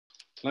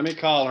Let me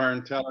call her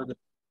and tell her.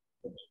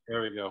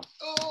 There we go.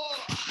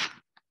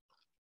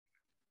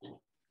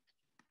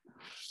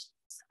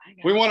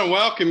 We want to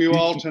welcome you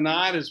all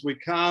tonight as we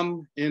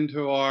come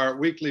into our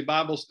weekly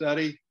Bible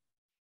study.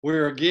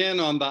 We're again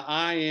on the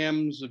I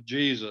Ams of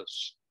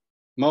Jesus.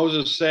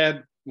 Moses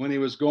said when he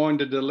was going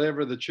to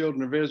deliver the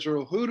children of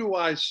Israel, "Who do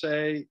I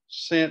say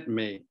sent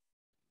me?"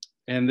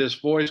 And this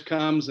voice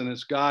comes and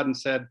it's God and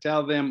said,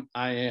 "Tell them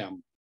I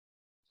am."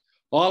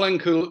 All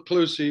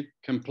inclusive,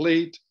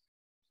 complete,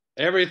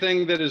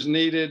 everything that is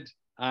needed,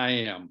 I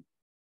am.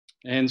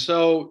 And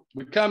so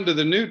we come to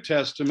the New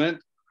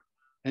Testament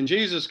and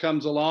Jesus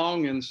comes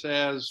along and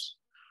says,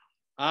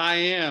 "I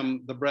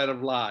am the bread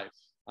of life.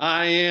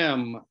 I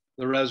am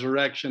the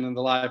resurrection and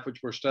the life,"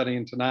 which we're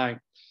studying tonight.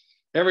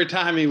 Every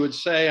time he would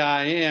say,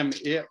 "I am,"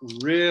 it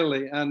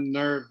really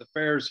unnerved the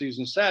Pharisees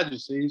and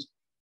Sadducees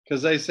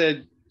because they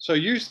said, "So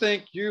you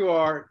think you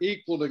are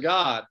equal to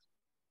God?"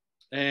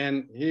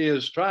 And he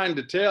is trying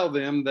to tell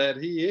them that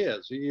he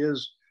is. He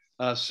is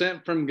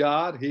sent from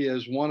God. He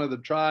is one of the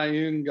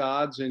triune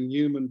gods in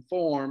human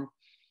form.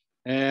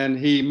 And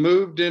he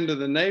moved into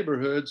the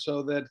neighborhood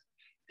so that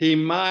he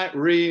might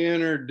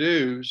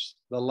reintroduce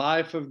the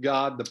life of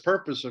God, the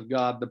purpose of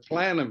God, the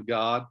plan of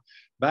God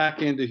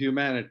back into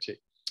humanity.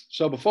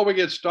 So before we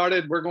get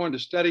started, we're going to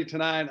study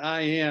tonight,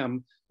 I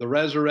am the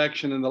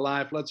resurrection and the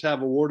life. Let's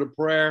have a word of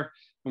prayer,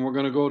 and we're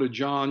going to go to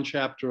John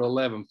chapter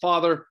 11.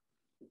 Father,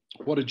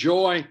 what a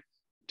joy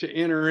to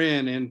enter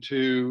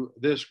into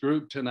this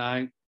group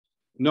tonight,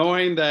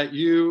 knowing that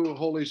you,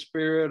 Holy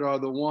Spirit, are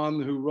the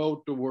one who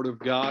wrote the Word of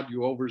God.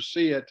 You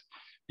oversee it.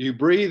 You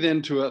breathe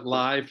into it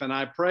life. And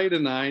I pray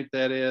tonight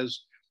that as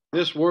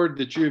this word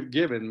that you've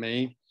given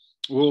me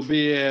will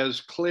be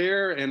as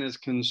clear and as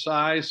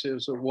concise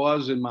as it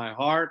was in my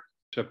heart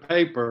to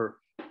paper,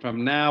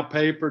 from now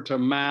paper to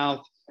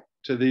mouth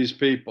to these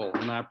people.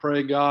 And I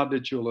pray, God,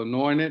 that you'll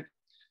anoint it.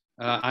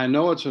 I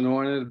know it's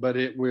anointed, but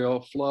it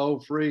will flow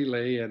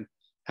freely. And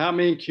help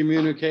me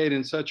communicate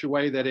in such a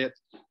way that it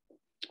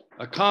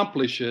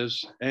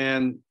accomplishes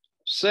and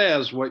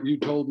says what you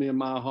told me in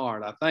my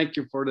heart. I thank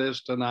you for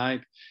this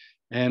tonight.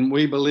 And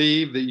we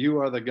believe that you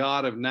are the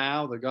God of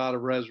now, the God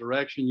of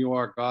resurrection. You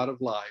are God of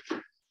life.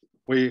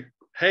 We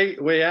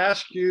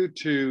ask you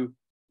to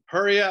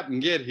hurry up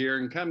and get here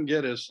and come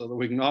get us so that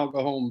we can all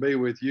go home and be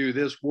with you.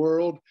 This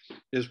world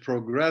is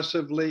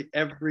progressively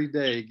every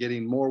day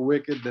getting more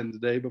wicked than the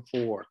day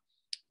before.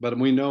 But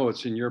we know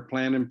it's in your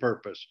plan and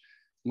purpose.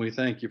 We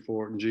thank you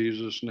for it in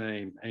Jesus'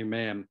 name.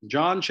 Amen.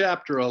 John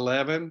chapter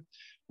 11,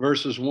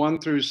 verses 1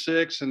 through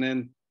 6, and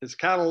then it's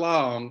kind of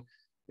long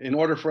in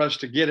order for us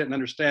to get it and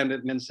understand it,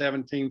 and then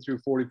 17 through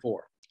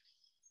 44.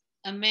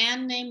 A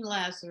man named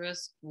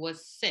Lazarus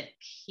was sick.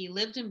 He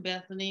lived in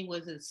Bethany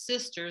with his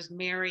sisters,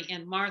 Mary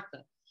and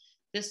Martha.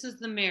 This is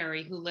the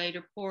Mary who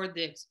later poured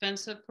the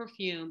expensive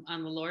perfume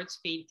on the Lord's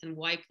feet and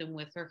wiped them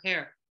with her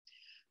hair.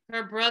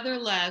 Her brother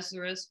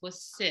Lazarus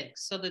was sick,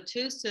 so the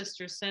two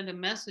sisters sent a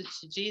message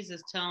to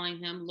Jesus telling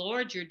him,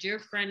 "Lord, your dear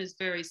friend is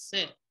very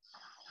sick."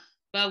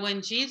 But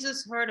when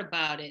Jesus heard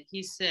about it,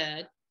 he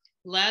said,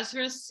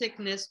 "Lazarus'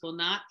 sickness will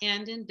not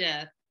end in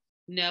death.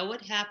 No,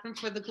 it happened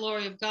for the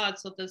glory of God,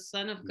 so the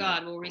Son of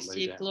God will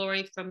receive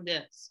glory from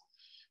this."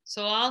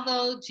 So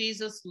although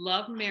Jesus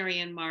loved Mary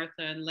and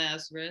Martha and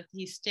Lazarus,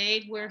 he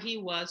stayed where he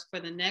was for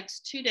the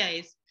next 2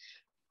 days.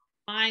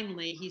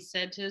 Finally, he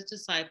said to his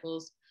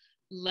disciples,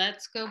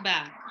 "Let's go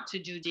back to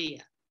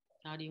Judea."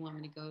 How do you want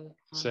me to go?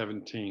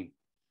 17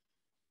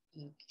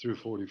 through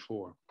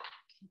 44.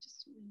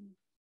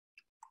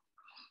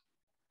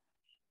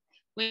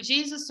 When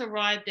Jesus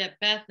arrived at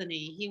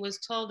Bethany, he was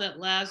told that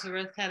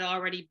Lazarus had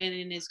already been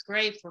in his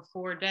grave for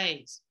 4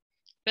 days.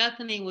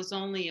 Bethany was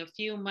only a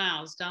few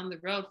miles down the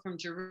road from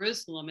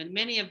Jerusalem, and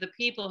many of the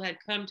people had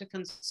come to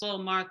console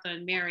Martha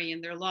and Mary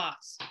in their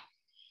loss.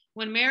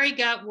 When Mary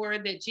got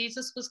word that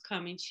Jesus was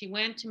coming, she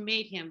went to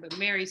meet him, but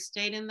Mary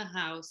stayed in the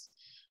house.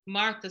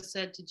 Martha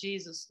said to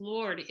Jesus,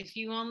 "Lord, if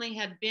you only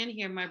had been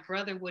here, my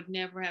brother would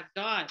never have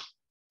died.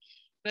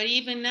 But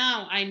even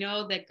now, I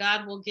know that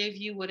God will give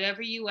you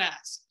whatever you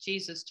ask."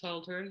 Jesus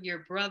told her, "Your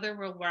brother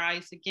will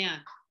rise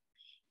again."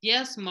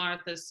 "Yes,"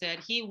 Martha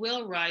said, "he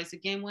will rise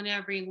again when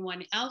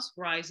everyone else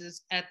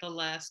rises at the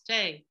last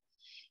day."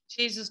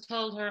 Jesus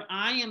told her,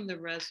 "I am the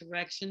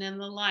resurrection and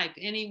the life.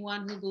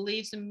 Anyone who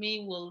believes in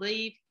me will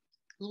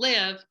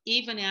live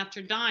even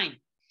after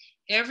dying.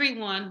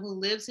 Everyone who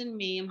lives in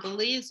me and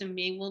believes in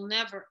me will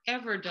never,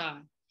 ever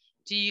die.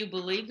 Do you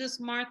believe this,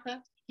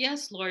 Martha?"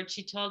 "Yes, Lord,"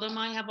 she told him,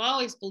 "I have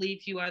always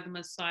believed you are the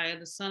Messiah,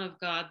 the Son of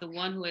God, the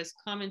one who has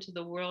come into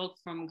the world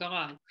from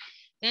God."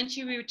 Then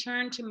she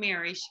returned to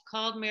Mary. She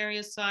called Mary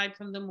aside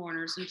from the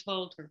mourners and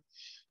told her,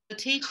 "The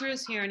teacher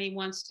is here and he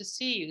wants to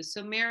see you."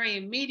 So Mary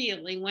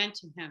immediately went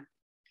to him.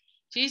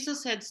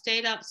 Jesus had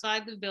stayed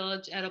outside the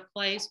village at a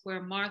place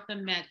where Martha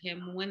met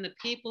him. When the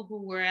people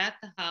who were at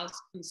the house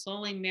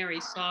consoling Mary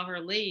saw her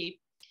leave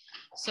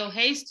so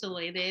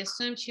hastily, they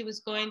assumed she was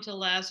going to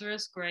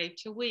Lazarus' grave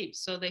to weep,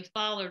 so they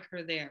followed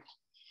her there.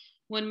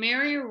 When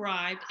Mary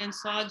arrived and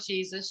saw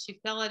Jesus, she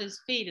fell at his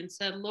feet and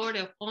said, Lord,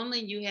 if only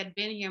you had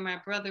been here, my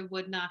brother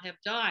would not have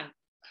died.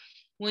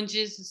 When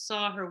Jesus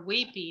saw her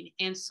weeping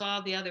and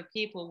saw the other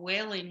people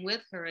wailing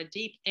with her, a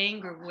deep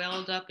anger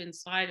welled up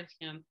inside of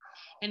him,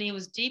 and he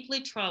was deeply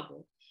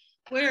troubled.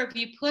 Where have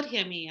you put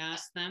him? He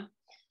asked them.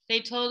 They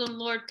told him,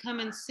 Lord,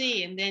 come and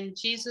see. And then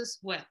Jesus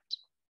wept.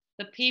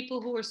 The people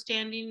who were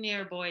standing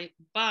nearby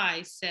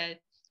said,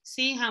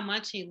 see how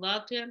much he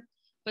loved him?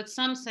 But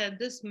some said,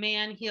 this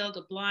man healed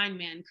a blind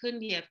man.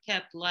 Couldn't he have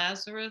kept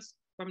Lazarus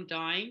from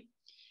dying?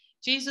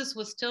 Jesus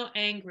was still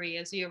angry.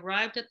 As he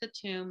arrived at the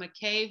tomb, a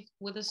cave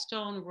with a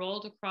stone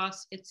rolled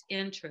across its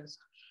entrance.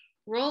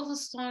 Roll the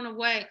stone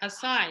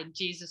aside,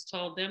 Jesus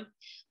told them.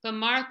 But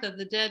Martha,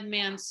 the dead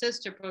man's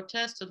sister,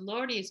 protested,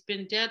 Lord, he's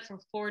been dead for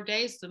 4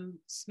 days. The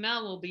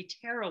smell will be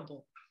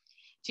terrible.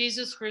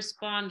 Jesus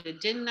responded,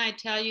 didn't I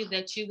tell you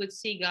that you would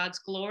see God's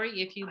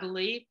glory if you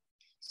believe?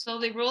 So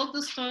they rolled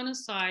the stone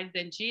aside.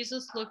 Then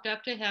Jesus looked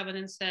up to heaven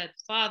and said,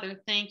 Father,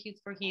 thank you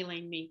for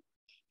healing me.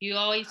 You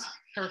always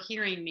are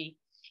hearing me.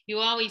 You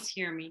always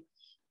hear me.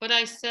 But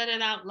I said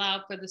it out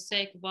loud for the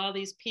sake of all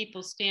these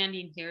people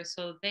standing here,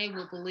 so they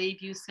will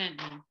believe you sent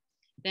me.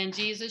 Then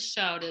Jesus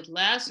shouted,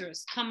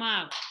 Lazarus, come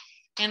out.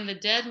 And the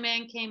dead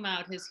man came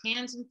out, his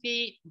hands and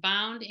feet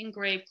bound in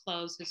grave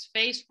clothes, his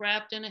face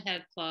wrapped in a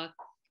headcloth.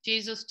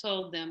 Jesus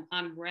told them,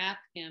 unwrap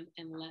him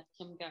and let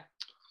him go.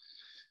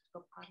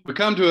 We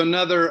come to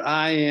another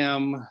I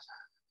am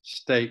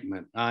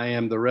statement. I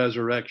am the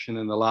resurrection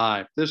and the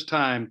life. This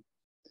time,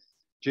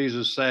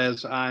 Jesus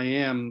says, I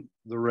am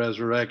the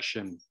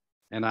resurrection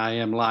and I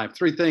am life.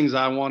 3 things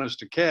I want us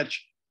to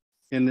catch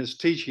in this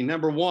teaching.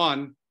 Number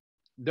 1,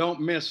 don't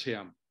miss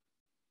him.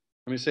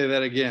 Let me say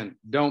that again.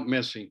 Don't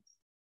miss him.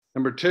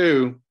 Number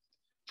 2,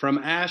 from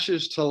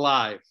ashes to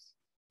life.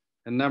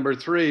 And number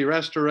 3,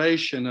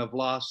 restoration of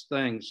lost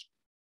things.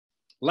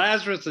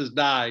 Lazarus has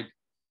died,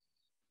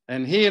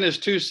 and he and his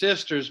 2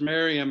 sisters,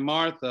 Mary and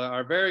Martha,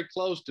 are very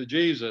close to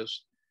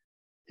Jesus.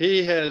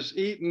 He has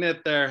eaten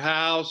at their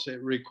house.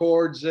 It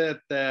records it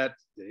that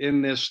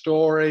in this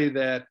story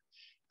that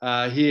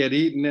he had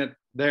eaten at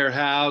their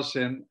house.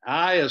 And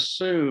I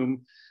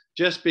assume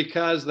just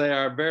because they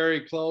are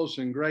very close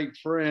and great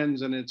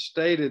friends, and it's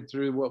stated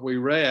through what we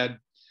read,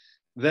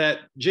 that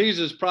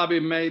Jesus probably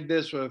made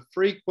this a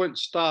frequent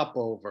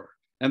stopover.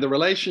 And the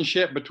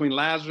relationship between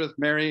Lazarus,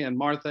 Mary, and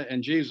Martha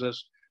and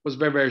Jesus was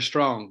very, very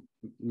strong.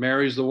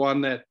 Mary's the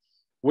one that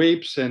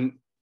weeps and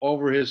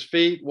over his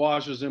feet,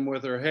 washes him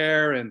with her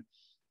hair, and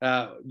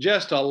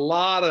just a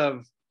lot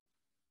of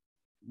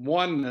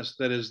oneness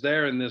that is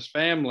there in this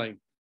family.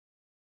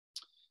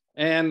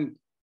 And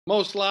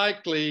most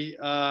likely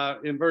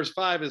in verse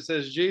 5, it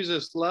says,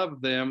 Jesus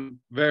loved them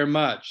very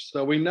much.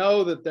 So we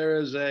know that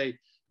there is a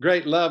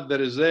great love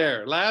that is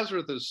there.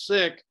 Lazarus is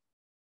sick,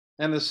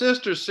 and the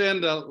sisters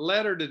send a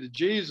letter to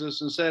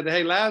Jesus and said,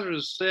 hey,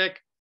 Lazarus is sick,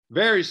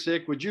 very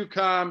sick. Would you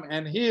come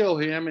and heal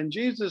him? And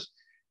Jesus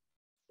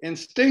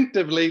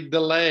instinctively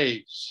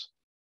delays,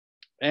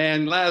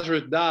 and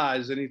Lazarus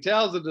dies. And he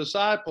tells the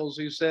disciples,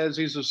 he says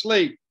he's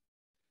asleep.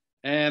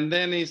 And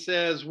then he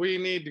says, we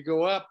need to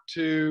go up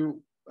to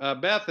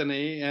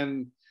Bethany.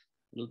 And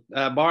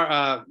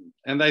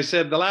they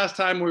said, the last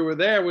time we were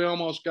there, we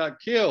almost got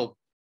killed.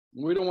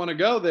 We don't want to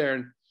go there.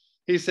 And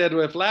he said,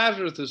 well, if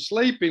Lazarus is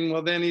sleeping,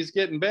 well, then he's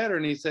getting better.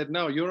 And he said,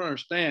 no, you don't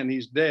understand.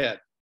 He's dead.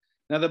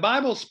 Now, the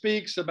Bible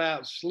speaks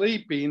about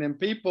sleeping, and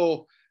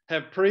people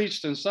have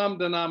preached, and some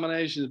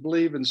denominations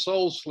believe in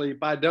soul sleep.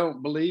 I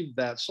don't believe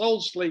that.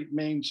 Soul sleep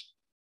means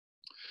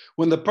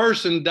when the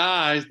person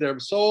dies, their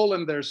soul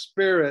and their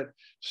spirit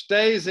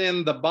stays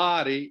in the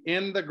body,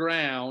 in the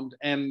ground,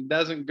 and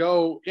doesn't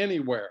go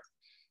anywhere.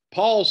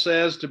 Paul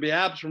says to be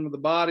absent from the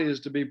body is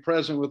to be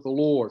present with the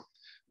Lord.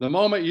 The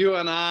moment you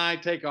and I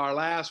take our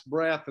last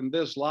breath in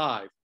this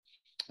life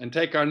and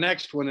take our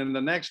next one and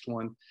the next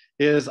one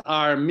is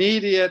our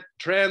immediate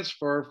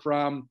transfer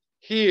from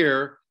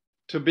here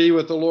to be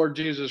with the Lord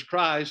Jesus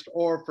Christ,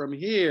 or from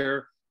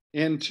here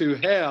into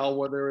hell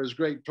where there is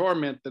great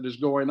torment that is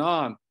going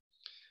on.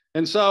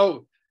 And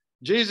so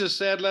Jesus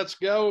said, let's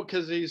go,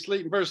 because he's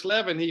sleeping. Verse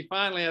 11, he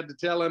finally had to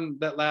tell him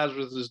that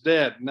Lazarus is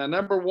dead. Now,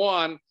 number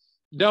 1,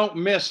 don't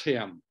miss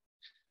him.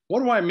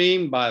 What do I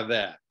mean by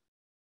that?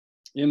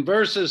 In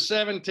verses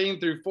 17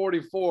 through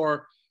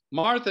 44,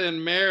 Martha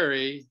and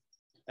Mary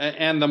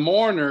and the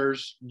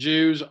mourners,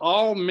 Jews,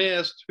 all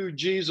missed who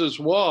Jesus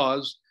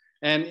was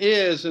and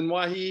is and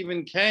why he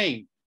even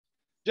came.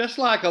 Just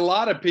like a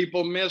lot of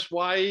people miss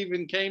why he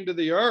even came to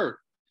the earth.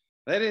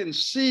 They didn't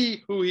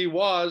see who he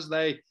was.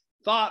 They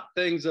thought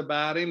things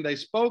about him. They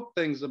spoke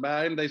things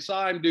about him. They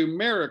saw him do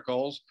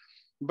miracles.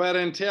 But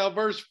until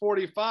verse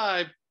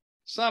 45,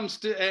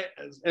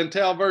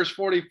 until verse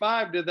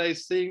 45 did they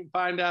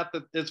find out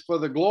that it's for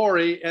the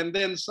glory. And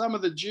then some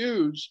of the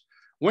Jews,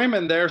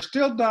 women there,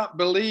 still not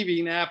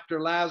believing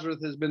after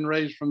Lazarus has been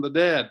raised from the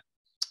dead.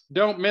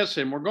 Don't miss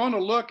him. We're going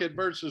to look at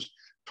verses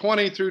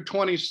 20 through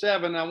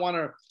 27. I want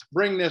to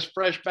bring this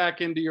fresh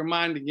back into your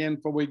mind again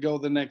before we go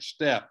the next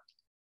step.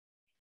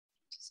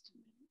 Just a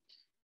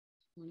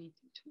minute. 20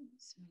 through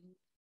 27.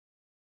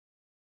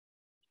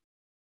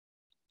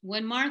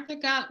 When Martha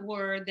got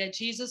word that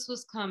Jesus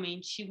was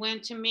coming, she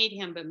went to meet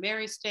him, but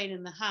Mary stayed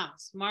in the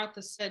house.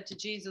 Martha said to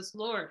Jesus,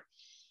 Lord,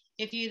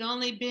 if you'd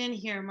only been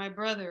here, my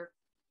brother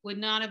would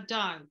not have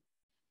died.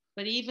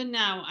 But even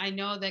now, I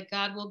know that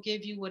God will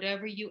give you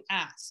whatever you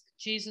ask.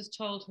 Jesus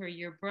told her,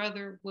 your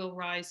brother will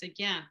rise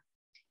again.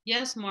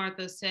 Yes,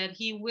 Martha said,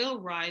 he will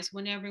rise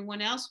when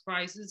everyone else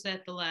rises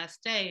at the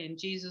last day. And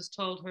Jesus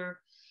told her,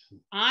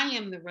 I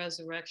am the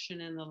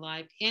resurrection and the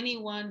life.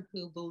 Anyone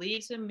who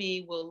believes in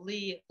me will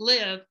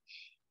live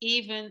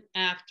even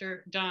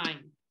after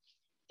dying.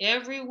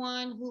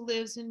 Everyone who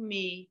lives in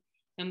me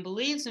and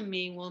believes in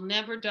me will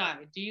never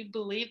die. Do you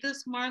believe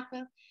this,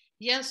 Martha?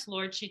 Yes,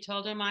 Lord, she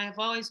told him, I have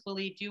always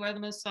believed you are the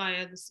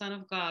Messiah, the Son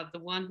of God, the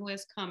one who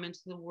has come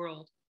into the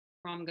world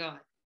from God.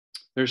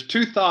 There's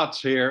two thoughts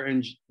here,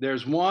 and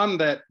there's one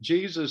that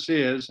Jesus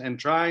is and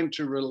trying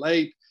to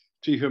relate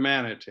to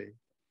humanity.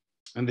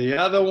 And the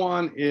other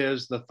one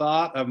is the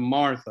thought of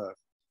Martha,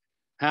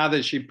 how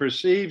that she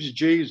perceives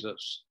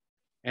Jesus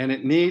and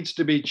it needs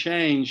to be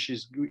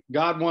changed.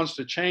 God wants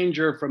to change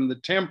her from the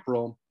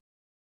temporal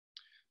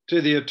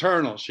to the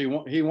eternal.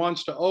 He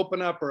wants to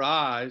open up her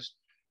eyes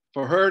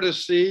for her to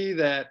see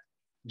that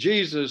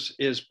Jesus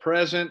is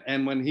present,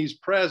 and when he's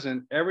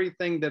present,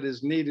 everything that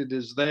is needed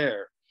is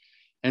there.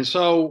 And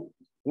so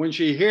when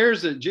she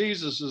hears that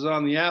Jesus is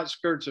on the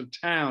outskirts of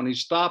town, he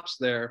stops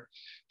there.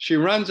 She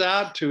runs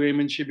out to him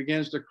and she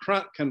begins to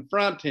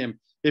confront him.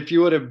 If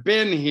you would have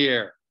been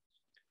here,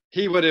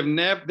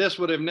 this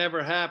would have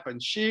never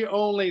happened. She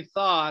only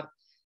thought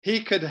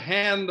he could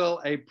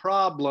handle a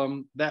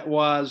problem that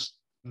was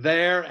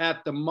there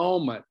at the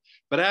moment.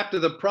 But after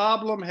the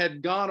problem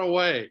had gone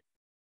away,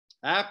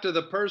 after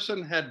the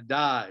person had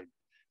died,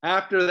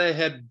 after they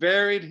had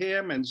buried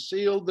him and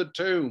sealed the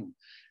tomb,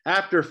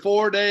 after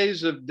 4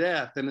 days of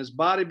death and his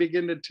body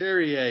began to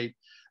deteriorate,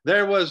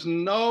 there was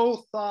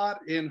no thought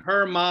in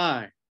her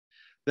mind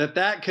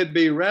that could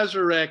be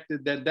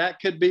resurrected, that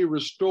could be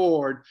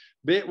restored.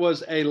 It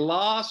was a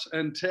loss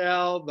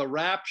until the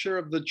rapture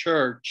of the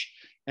church.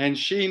 And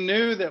she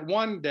knew that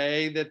one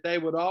day that they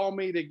would all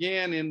meet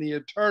again in the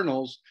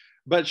eternals,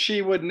 but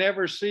she would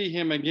never see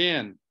him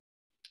again.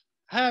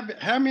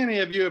 How many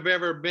of you have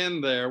ever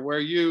been there where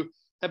you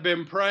have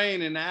been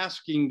praying and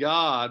asking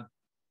God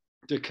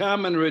to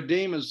come and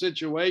redeem a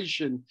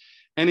situation,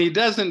 and he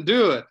doesn't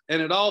do it,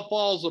 and it all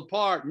falls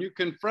apart, and you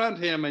confront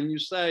him and you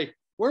say,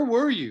 where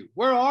were you?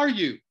 Where are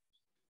you?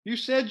 You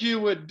said you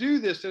would do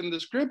this in the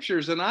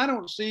scriptures, and I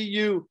don't see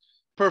you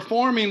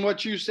performing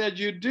what you said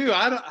you'd do.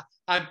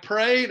 I've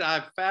prayed,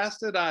 I've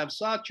fasted, I've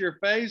sought your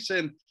face,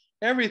 and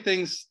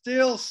everything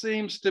still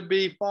seems to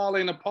be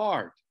falling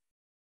apart.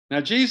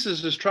 Now,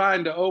 Jesus is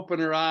trying to open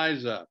her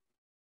eyes up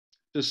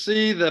to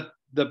see the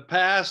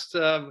past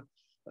of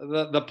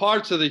the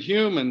parts of the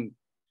human,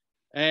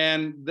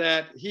 and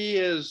that he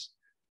is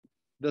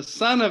the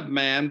Son of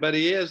Man, but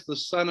he is the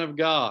Son of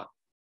God.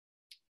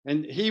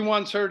 And he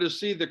wants her to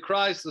see the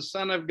Christ, the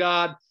Son of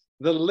God,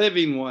 the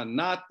living one,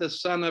 not the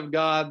Son of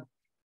God,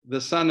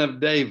 the Son of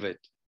David.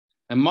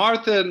 And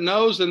Martha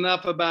knows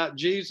enough about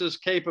Jesus'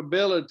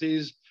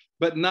 capabilities,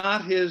 but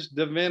not his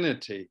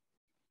divinity,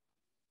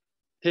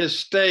 his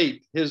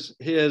state, his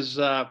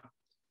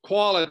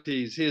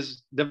qualities,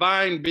 his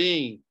divine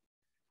being.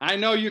 I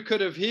know you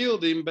could have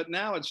healed him, but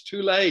now it's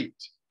too late.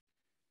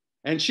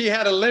 And she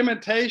had a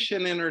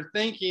limitation in her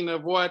thinking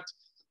of what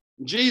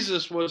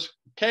Jesus was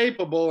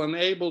capable and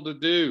able to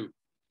do.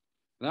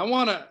 And I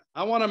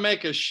want to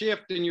make a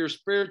shift in your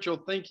spiritual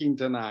thinking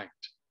tonight.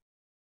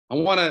 I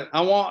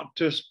want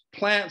to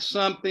plant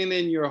something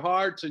in your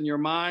hearts and your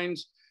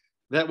minds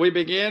that we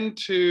begin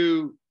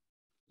to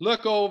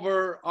look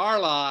over our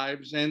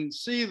lives and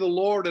see the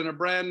Lord in a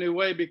brand new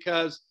way,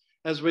 because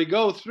as we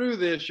go through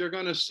this, you're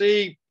going to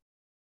see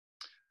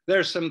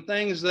there's some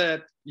things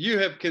that you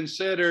have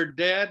considered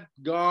dead,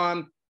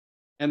 gone,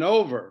 and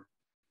over.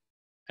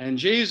 And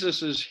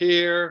Jesus is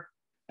here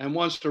and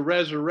wants to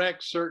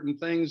resurrect certain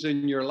things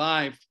in your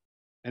life.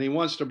 And he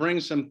wants to bring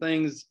some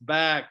things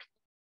back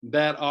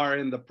that are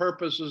in the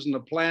purposes and the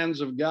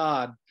plans of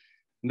God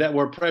that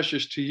were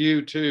precious to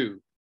you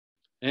too.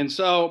 And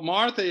so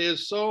Martha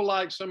is so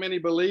like so many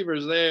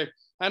believers. They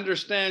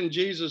understand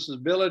Jesus'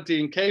 ability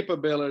and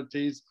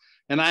capabilities.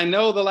 And I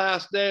know the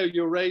last day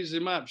you'll raise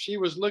him up. She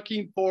was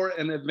looking for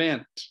an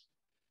event,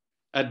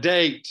 a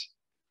date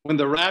when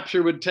the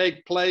rapture would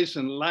take place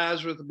and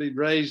Lazarus would be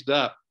raised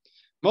up.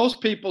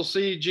 Most people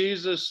see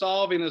Jesus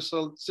solving a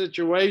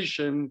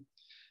situation,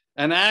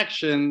 an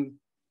action,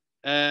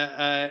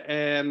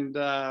 and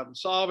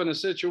solving a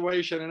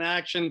situation, an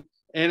action,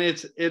 and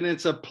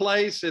it's a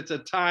place, it's a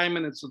time,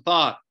 and it's a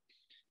thought.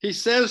 He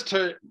says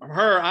to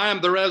her, I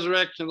am the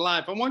resurrection and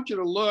life. I want you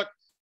to look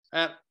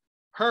at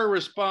her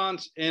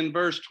response in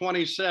verse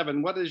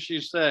 27. What does she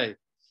say?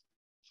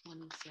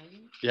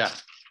 27? Yeah.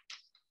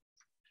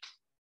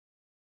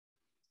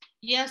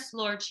 Yes,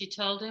 Lord, she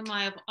told him,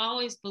 I have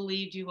always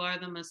believed you are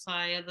the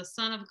Messiah, the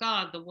Son of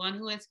God, the one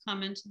who has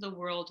come into the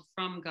world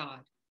from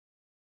God.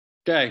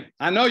 Okay,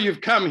 I know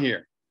you've come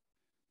here.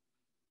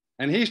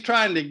 And he's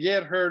trying to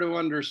get her to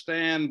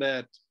understand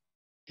that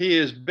he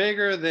is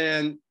bigger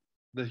than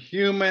the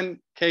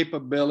human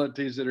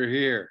capabilities that are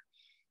here.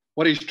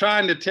 What he's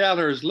trying to tell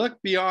her is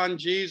look beyond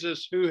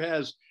Jesus who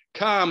has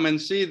come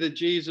and see the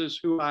Jesus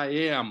who I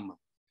am.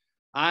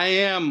 I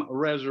am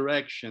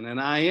resurrection and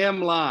I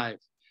am life.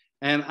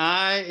 And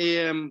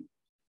and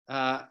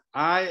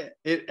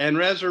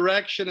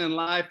resurrection and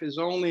life is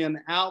only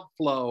an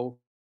outflow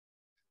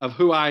of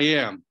who I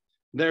am.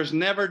 There's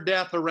never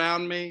death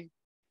around me.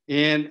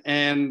 And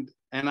I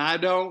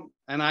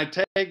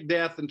take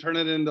death and turn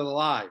it into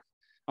life.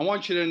 I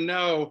want you to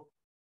know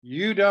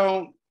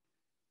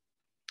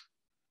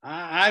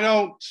I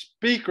don't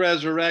speak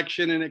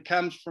resurrection and it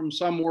comes from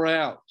somewhere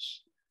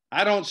else.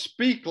 I don't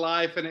speak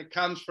life and it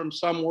comes from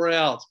somewhere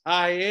else.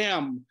 I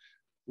am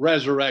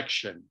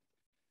resurrection.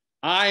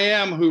 I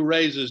am who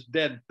raises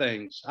dead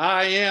things.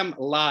 I am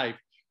life.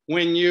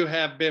 When you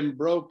have been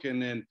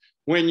broken and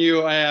when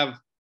you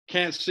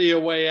can't see a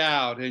way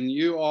out and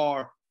you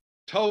are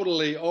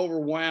totally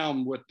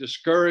overwhelmed with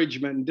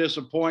discouragement and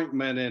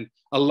disappointment and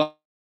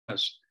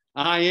aloneness,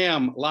 I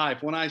am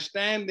life. When I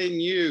stand in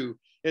you,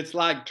 it's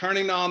like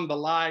turning on the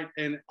light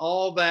and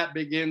all that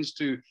begins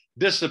to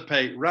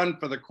dissipate, run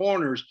for the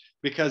corners,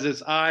 because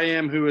it's I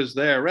am who is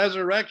there.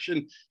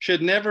 Resurrection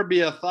should never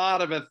be a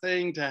thought of a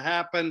thing to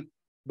happen,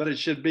 but it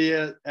should be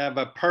of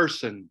a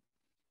person.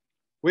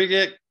 We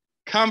get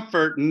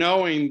comfort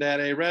knowing that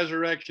a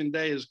resurrection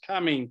day is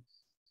coming,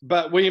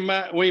 but we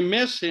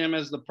miss him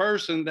as the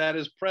person that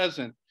is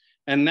present.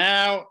 And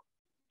now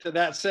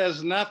that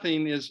says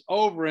nothing is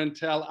over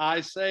until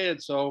I say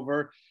it's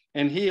over,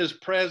 and he is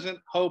present,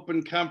 hope,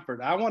 and comfort.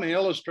 I want to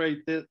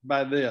illustrate this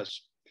by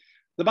this.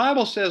 The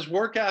Bible says,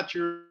 work out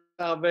your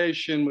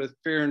salvation with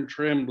fear and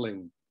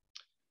trembling.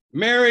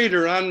 Married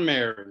or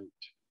unmarried,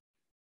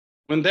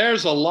 when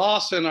there's a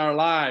loss in our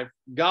life,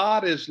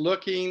 God is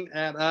looking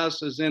at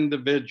us as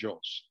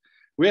individuals.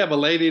 We have a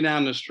lady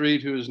down the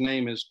street whose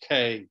name is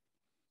Kay.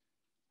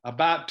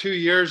 About 2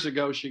 years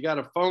ago, she got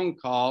a phone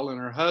call and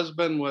her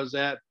husband was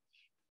at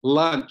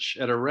lunch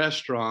at a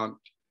restaurant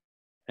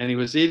and he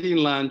was eating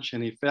lunch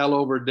and he fell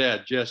over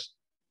dead, just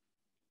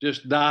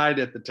died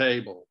at the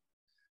table.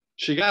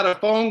 She got a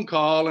phone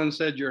call and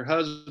said, your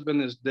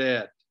husband is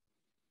dead.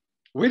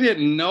 We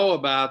didn't know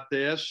about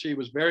this. She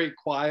was very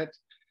quiet.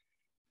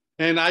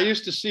 And I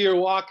used to see her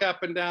walk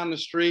up and down the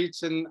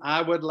streets and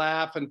I would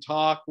laugh and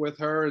talk with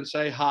her and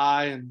say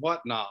hi and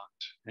whatnot.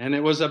 And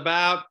it was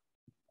about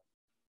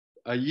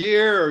a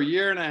year or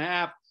year and a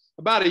half,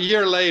 about a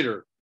year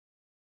later,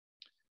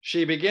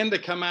 she began to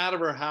come out of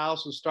her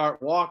house and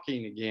start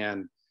walking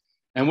again.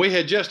 And we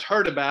had just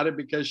heard about it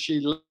because she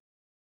left.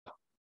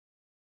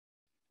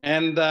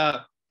 And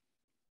I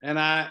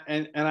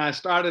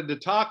started to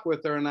talk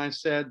with her and I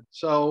said,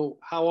 so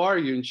how are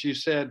you? And she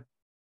said,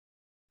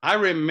 I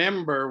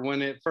remember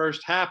when it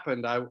first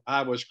happened,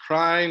 I was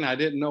crying. I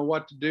didn't know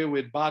what to do.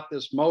 We'd bought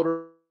this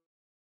motor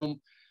home.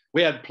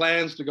 We had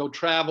plans to go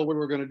travel. We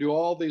were going to do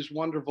all these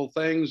wonderful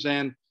things.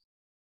 And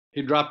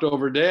he dropped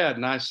over dead.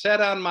 And I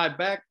sat on my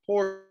back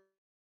porch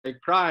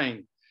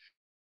crying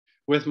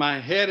with my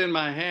head in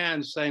my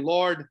hands saying,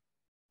 Lord,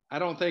 I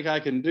don't think I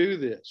can do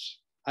this.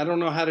 I don't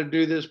know how to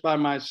do this by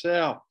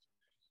myself.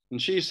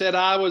 And she said,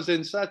 I was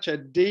in such a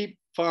deep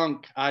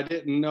funk. I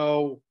didn't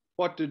know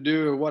what to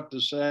do or what to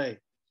say.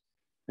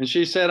 And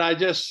she said, I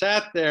just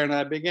sat there and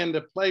I began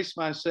to place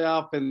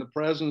myself in the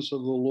presence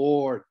of the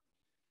Lord.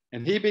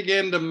 And he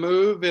began to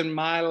move in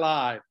my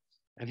life.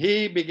 And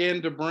he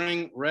began to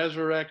bring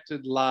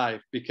resurrected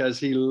life because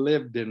he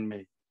lived in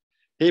me.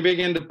 He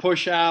began to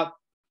push out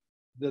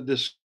the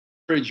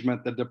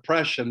discouragement, the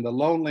depression, the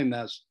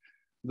loneliness,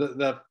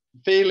 the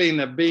feeling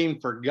of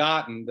being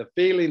forgotten, the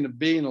feeling of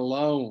being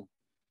alone.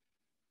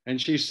 And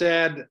she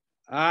said,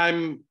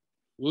 I'm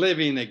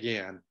living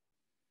again.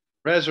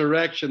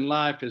 Resurrection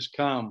life has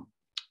come.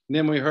 And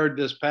then we heard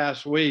this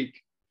past week,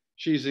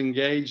 she's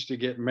engaged to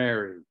get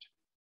married.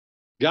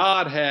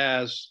 God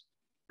has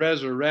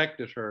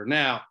resurrected her.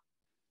 Now,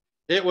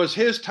 it was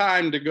his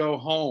time to go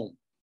home.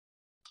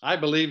 I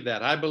believe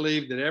that. I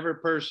believe that every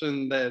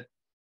person that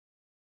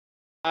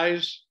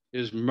dies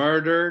is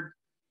murdered.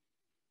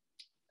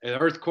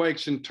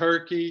 Earthquakes in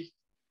Turkey,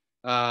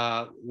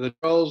 the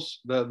girls,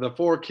 the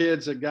 4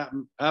 kids that got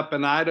up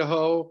in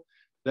Idaho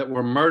that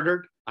were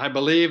murdered, I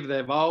believe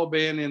they've all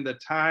been in the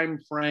time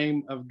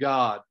frame of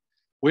God.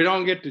 We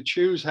don't get to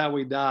choose how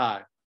we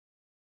die.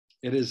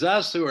 It is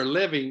us who are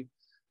living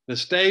that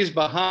stays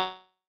behind,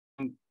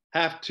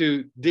 have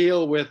to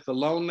deal with the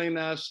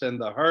loneliness and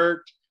the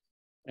hurt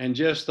and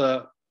just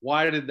the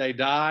why did they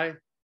die.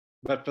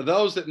 But for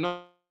those that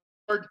know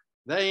the Lord,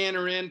 they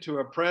enter into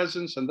a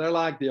presence and they're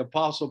like the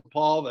Apostle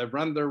Paul. They've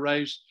run their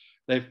race.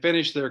 They've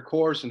finished their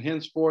course and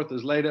henceforth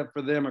is laid up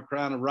for them a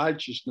crown of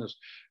righteousness.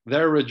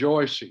 They're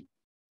rejoicing.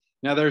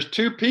 Now there's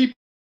 2 people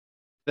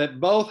that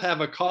both have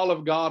a call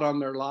of God on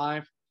their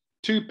life.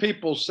 2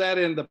 people set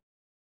in the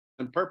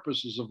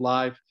purposes of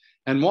life.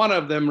 And one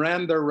of them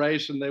ran their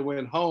race and they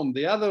went home.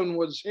 The other one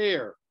was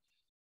here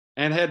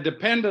and had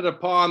depended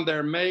upon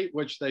their mate,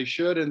 which they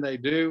should and they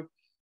do.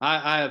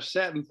 I have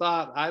sat and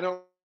thought, I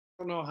don't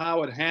know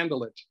how I'd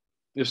handle it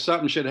if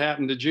something should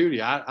happen to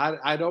Judy.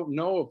 I don't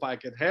know if I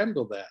could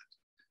handle that.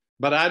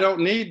 But I don't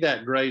need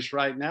that grace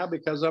right now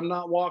because I'm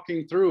not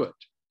walking through it.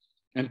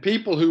 And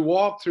people who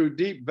walk through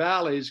deep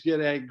valleys get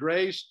a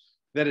grace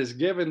that is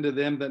given to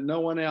them that no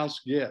one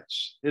else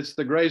gets. It's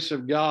the grace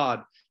of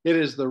God. It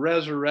is the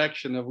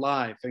resurrection of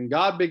life. And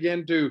God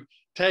began to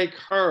take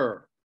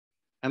her.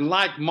 And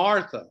like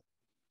Martha,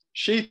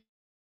 she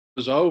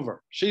was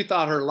over. She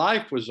thought her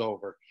life was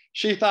over.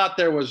 She thought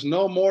there was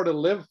no more to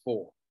live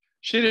for.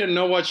 She didn't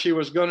know what she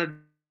was going to do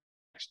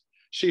next.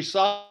 She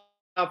saw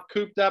herself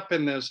cooped up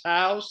in this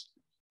house.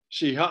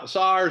 She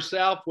saw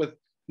herself with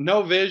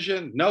no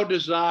vision, no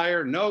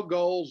desire, no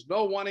goals,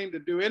 no wanting to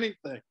do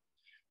anything.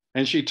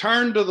 And she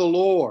turned to the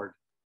Lord.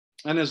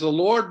 And as the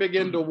Lord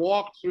began to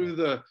walk through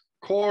the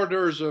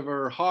corridors of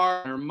her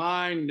heart, her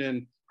mind,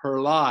 and her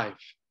life,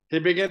 he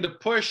began to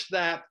push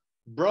that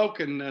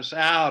brokenness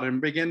out and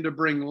begin to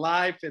bring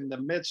life in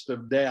the midst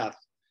of death.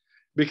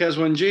 Because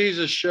when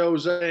Jesus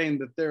shows up saying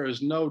that there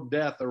is no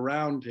death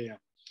around him,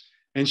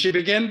 and she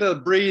began to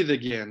breathe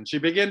again, she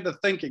began to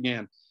think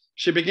again,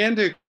 she began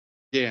to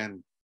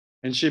again,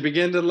 and she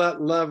began to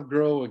let love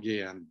grow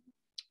again.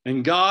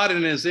 And God,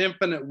 in his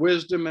infinite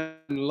wisdom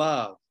and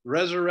love,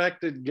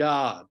 resurrected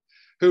God,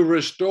 who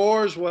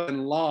restores what has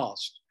been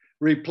lost,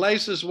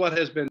 replaces what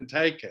has been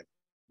taken,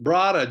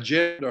 brought a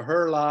gem to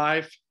her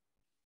life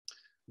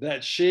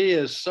that she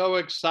is so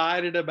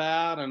excited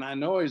about. And I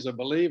know he's a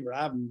believer.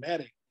 I've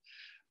met him,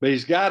 but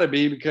he's got to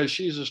be, because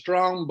she's a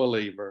strong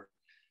believer.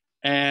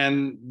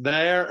 And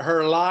there,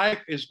 her life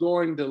is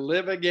going to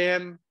live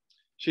again.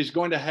 She's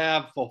going to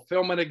have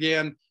fulfillment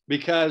again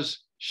because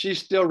she's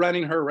still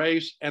running her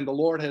race and the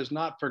Lord has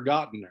not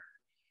forgotten her.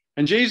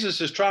 And Jesus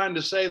is trying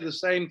to say the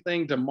same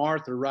thing to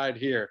Martha right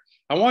here.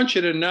 I want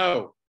you to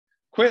know,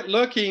 quit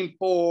looking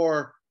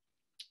for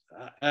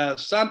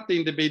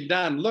something to be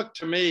done. Look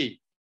to me.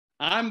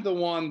 I'm the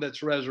one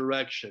that's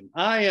resurrection.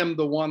 I am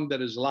the one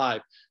that is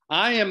life.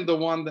 I am the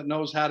one that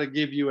knows how to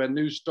give you a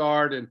new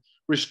start and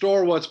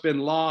restore what's been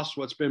lost,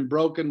 what's been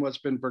broken, what's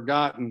been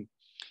forgotten.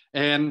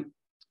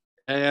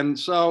 And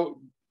so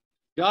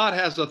God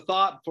has a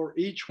thought for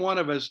each one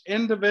of us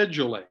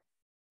individually.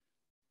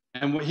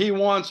 And he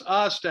wants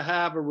us to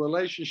have a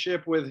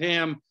relationship with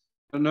him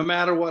no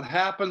matter what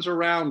happens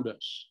around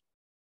us.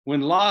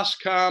 When loss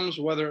comes,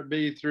 whether it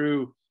be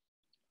through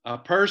a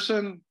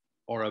person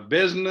or a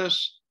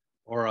business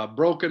or a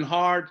broken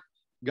heart,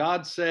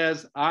 God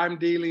says, I'm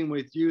dealing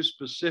with you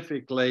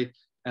specifically,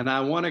 and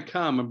I want to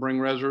come and bring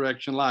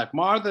resurrection life.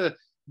 Martha,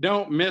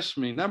 don't miss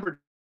me. Number 2,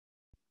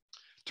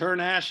 turn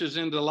ashes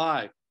into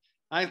life.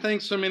 I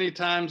think so many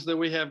times that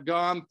we have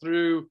gone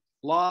through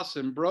loss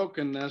and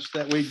brokenness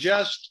that we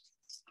just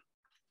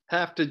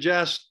have to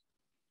just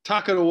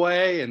tuck it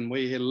away, and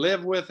we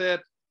live with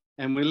it,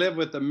 and we live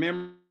with the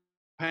memory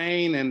of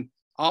pain, and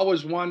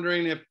always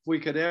wondering if we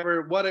could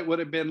ever, what it would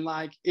have been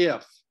like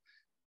if,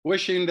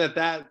 wishing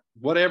that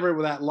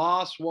whatever that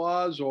loss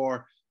was,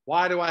 or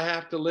why do I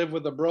have to live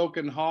with a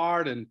broken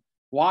heart, and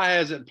why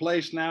has it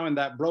placed now in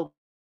that broken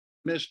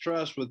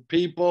mistrust with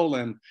people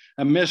and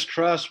a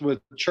mistrust with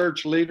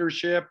church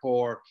leadership,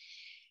 or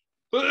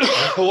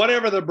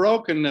whatever the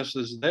brokenness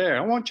is there.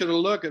 I want you to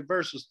look at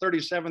verses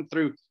 37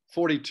 through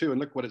 42 and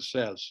look what it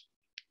says.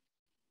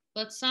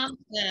 But some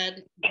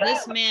said,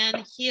 this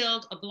man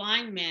healed a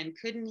blind man.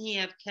 Couldn't he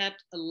have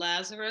kept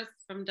Lazarus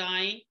from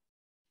dying?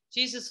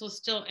 Jesus was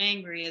still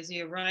angry as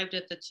he arrived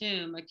at the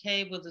tomb, a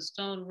cave with a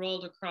stone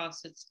rolled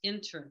across its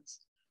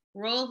entrance.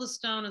 Roll the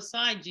stone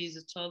aside,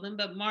 Jesus told him,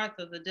 but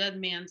Martha, the dead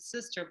man's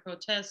sister,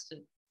 protested.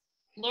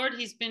 Lord,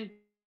 he's been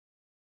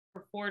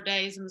for 4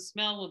 days and the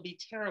smell will be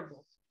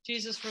terrible.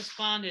 Jesus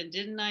responded,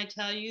 didn't I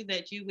tell you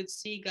that you would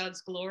see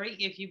God's glory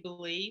if you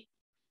believe?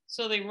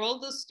 So they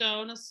rolled the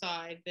stone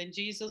aside. Then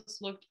Jesus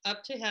looked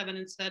up to heaven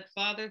and said,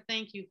 Father,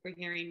 thank you for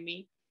hearing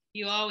me.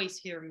 You always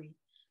hear me.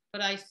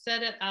 But I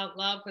said it out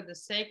loud for the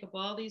sake of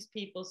all these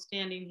people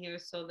standing here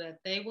so that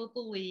they will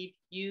believe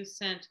you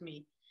sent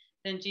me.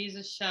 Then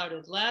Jesus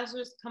shouted,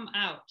 Lazarus, come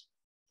out.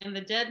 And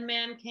the dead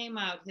man came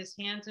out, his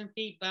hands and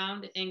feet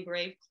bound in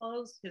grave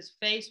clothes, his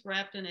face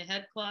wrapped in a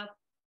headcloth.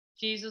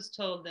 Jesus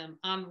told them,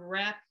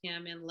 unwrap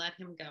him and let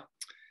him go.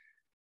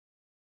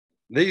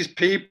 These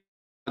people,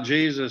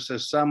 Jesus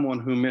as someone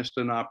who missed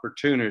an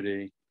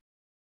opportunity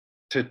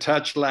to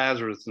touch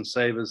Lazarus and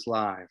save his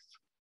life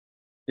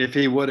if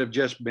he would have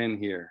just been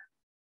here.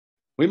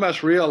 We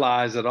must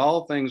realize that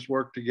all things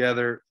work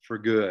together for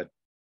good.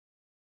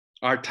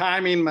 Our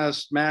timing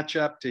must match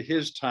up to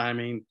his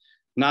timing,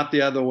 not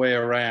the other way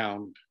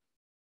around.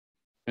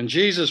 And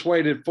Jesus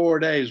waited 4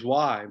 days.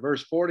 Why?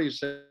 Verse 40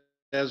 says,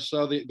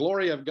 so the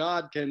glory of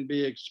God can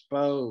be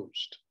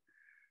exposed.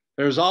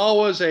 There's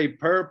always a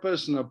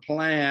purpose and a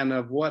plan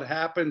of what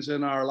happens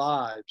in our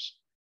lives.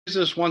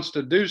 Jesus wants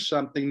to do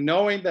something,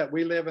 knowing that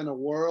we live in a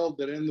world,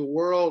 that in the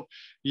world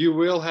you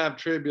will have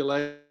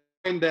tribulation,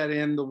 knowing that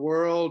in the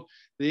world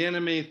the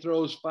enemy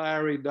throws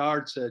fiery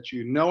darts at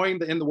you, knowing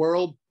that in the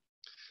world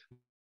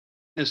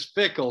is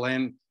fickle,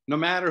 and no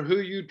matter who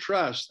you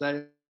trust,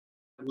 that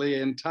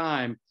in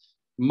time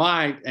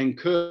might and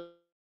could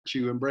hurt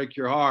you and break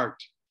your heart.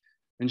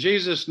 And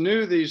Jesus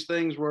knew these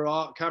things were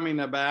all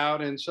coming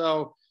about. And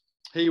so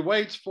he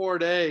waits 4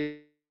 days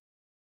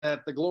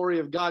that the glory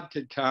of God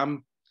could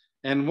come.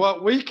 And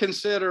what we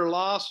consider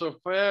loss or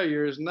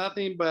failure is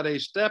nothing but a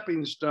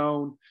stepping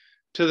stone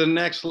to the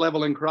next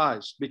level in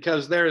Christ,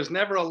 because there is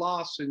never a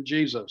loss in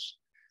Jesus.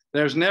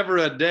 There's never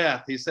a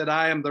death. He said,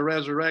 I am the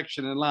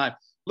resurrection and life.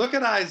 Look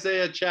at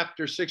Isaiah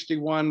chapter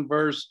 61,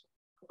 verse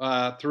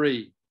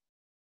 3.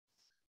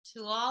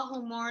 To all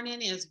who mourn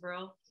in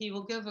Israel, he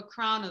will give a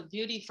crown of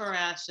beauty for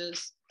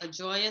ashes, a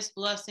joyous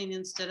blessing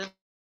instead of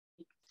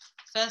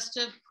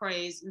festive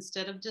praise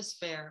instead of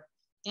despair.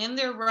 In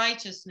their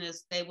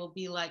righteousness, they will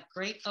be like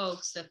great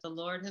oaks that the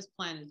Lord has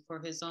planted for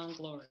his own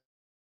glory.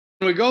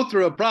 When we go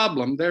through a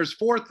problem, there's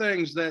 4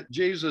 things that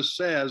Jesus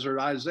says, or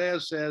Isaiah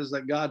says,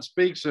 that God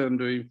speaks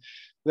unto him,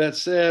 that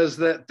says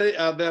that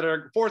that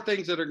are 4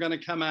 things that are going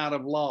to come out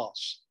of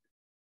loss.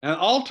 And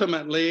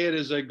ultimately, it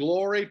is a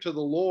glory to the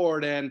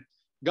Lord, and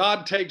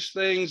God takes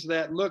things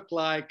that look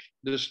like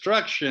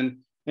destruction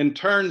and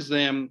turns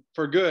them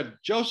for good.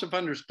 Joseph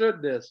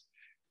understood this.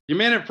 You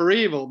meant it for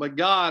evil, but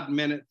God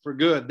meant it for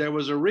good. There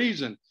was a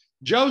reason.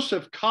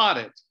 Joseph caught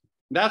it.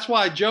 That's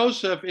why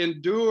Joseph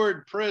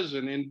endured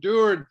prison,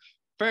 endured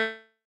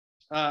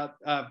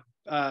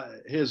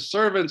his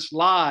servant's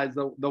lies,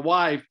 the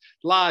wife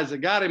lies that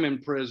got him in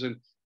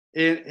prison.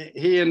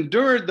 He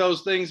endured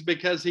those things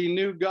because he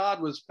knew God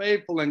was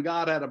faithful and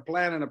God had a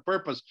plan and a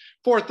purpose.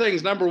 4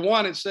 things. Number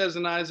 1, it says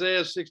in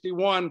Isaiah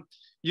 61,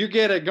 you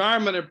get a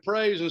garment of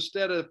praise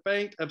instead of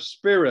faint of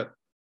spirit.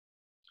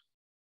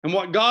 And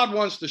what God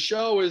wants to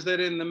show is that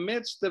in the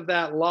midst of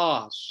that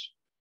loss,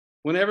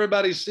 when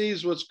everybody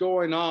sees what's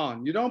going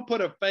on, you don't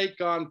put a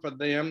fake on for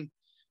them.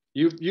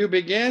 You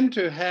begin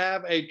to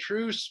have a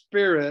true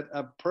spirit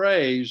of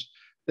praise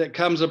that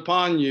comes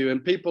upon you,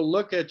 and people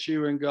look at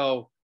you and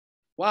go,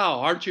 wow,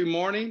 aren't you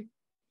mourning?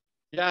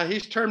 Yeah,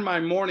 he's turned my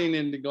mourning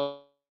into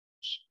gold.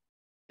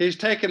 He's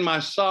taken my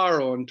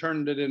sorrow and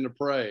turned it into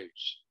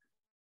praise.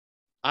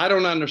 I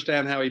don't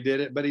understand how he did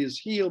it, but he has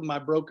healed my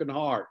broken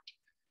heart.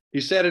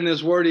 He said in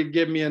his word, he'd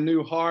give me a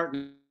new heart,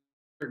 and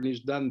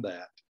he's done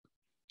that.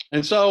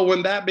 And so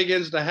when that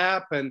begins to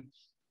happen,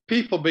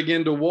 people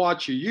begin to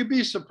watch you. You'd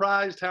be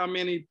surprised how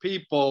many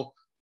people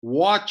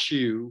watch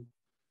you,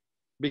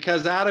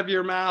 because out of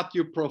your mouth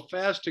you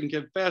professed and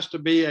confessed to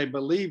be a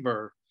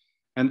believer,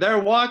 and they're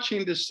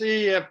watching to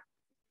see if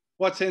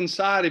what's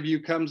inside of you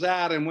comes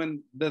out. And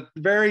when the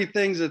very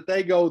things that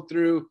they go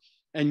through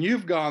and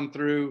you've gone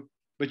through,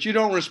 but you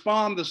don't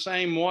respond the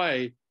same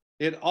way,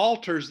 it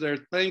alters their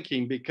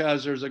thinking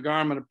because there's a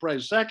garment of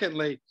praise.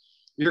 Secondly,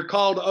 you're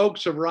called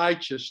oaks of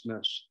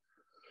righteousness.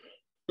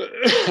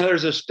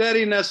 There's a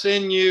steadiness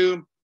in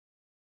you.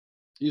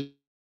 You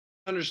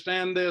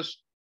understand this,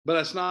 but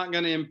it's not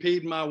going to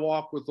impede my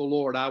walk with the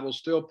Lord. I will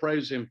still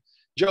praise him.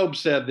 Job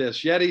said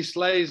this, yet he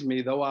slays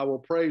me, though I will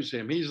praise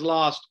him. He's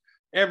lost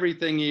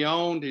everything he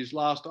owned. He's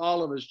lost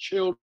all of his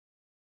children.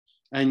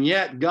 And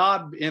yet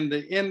God, in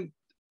the end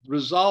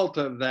result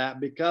of that,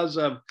 because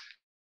of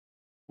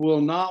will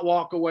not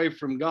walk away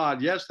from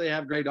God. Yes, they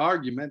have great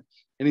argument,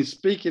 and he's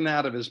speaking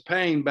out of his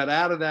pain, but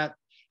out of that,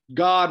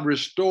 God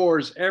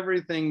restores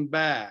everything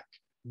back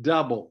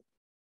double,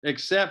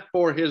 except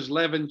for his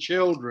 11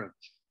 children.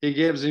 He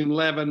gives him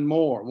 11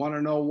 more. Want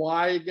to know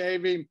why he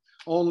gave him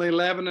only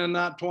 11 and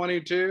not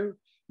 22?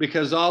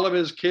 Because all of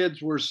his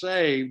kids were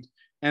saved,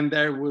 and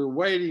they were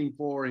waiting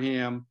for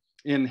him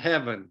in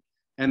heaven.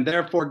 And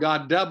therefore,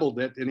 God doubled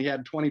it, and he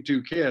had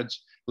 22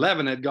 kids.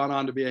 11 had gone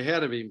on to be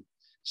ahead of him.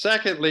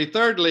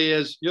 Thirdly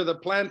is you're the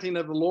planting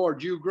of the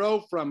Lord. You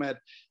grow from it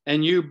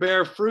and you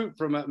bear fruit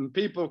from it, and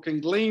people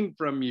can glean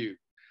from you.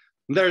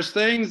 There's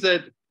things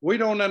that we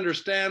don't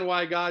understand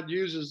why God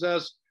uses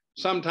us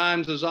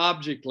sometimes as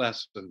object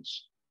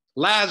lessons.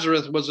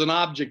 Lazarus was an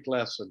object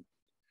lesson.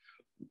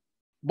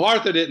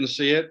 Martha didn't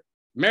see it.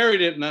 Mary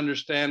didn't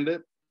understand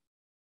it.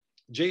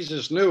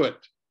 Jesus knew it.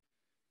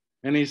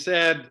 And he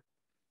said,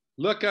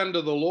 look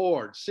unto the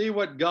Lord. See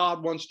what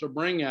God wants to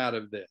bring out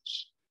of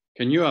this.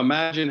 Can you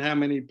imagine how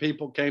many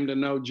people came to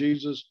know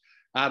Jesus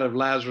out of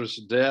Lazarus'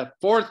 death?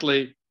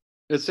 Fourthly,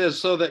 it says,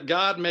 so that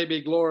God may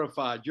be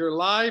glorified. Your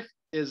life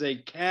is a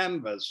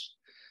canvas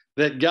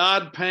that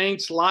God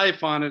paints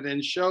life on it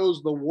and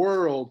shows the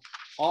world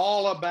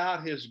all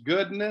about his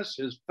goodness,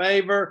 his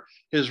favor,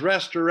 his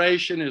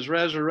restoration, his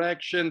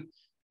resurrection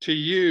to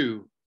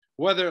you.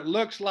 Whether it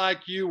looks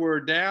like you were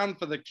down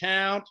for the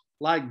count,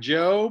 like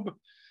Job,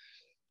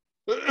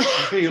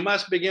 you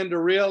must begin to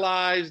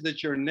realize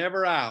that you're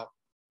never out.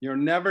 You're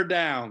never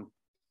down.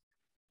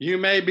 You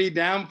may be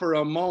down for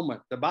a moment.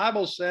 The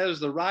Bible says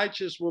the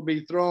righteous will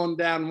be thrown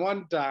down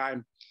one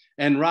time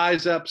and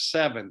rise up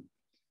 7.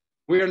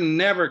 We're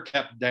never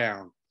kept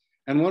down.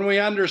 And when we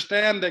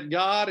understand that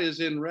God is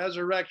in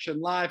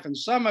resurrection life, and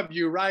some of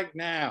you right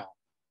now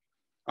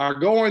are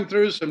going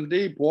through some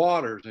deep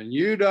waters and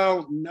you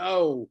don't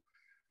know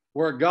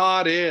where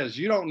God is.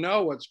 You don't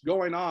know what's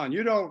going on.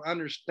 You don't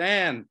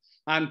understand.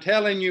 I'm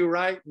telling you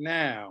right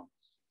now,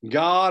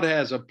 God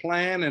has a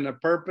plan and a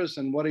purpose,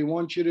 and what he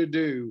wants you to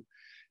do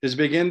is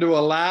begin to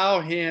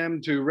allow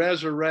him to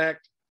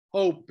resurrect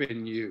hope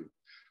in you,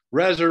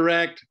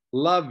 resurrect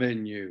love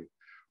in you,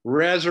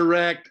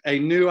 resurrect a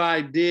new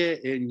idea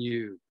in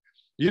you.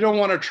 You don't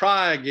want to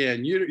try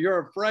again.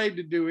 You're afraid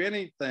to do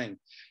anything,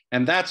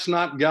 and that's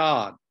not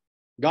God.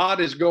 God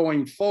is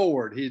going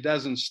forward. He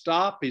doesn't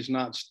stop. He's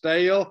not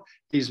stale.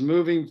 He's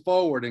moving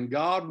forward, and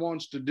God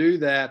wants to do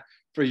that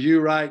for you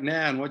right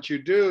now. And what you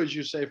do is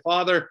you say,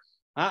 Father,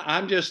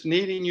 I'm just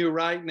needing you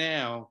right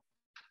now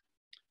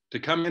to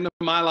come into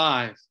my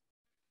life,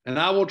 and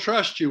I will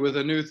trust you with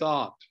a new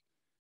thought.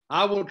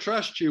 I will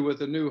trust you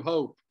with a new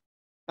hope.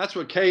 That's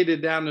what Kay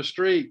did down the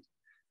street.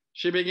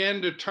 She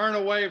began to turn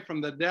away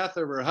from the death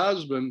of her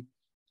husband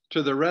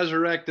to the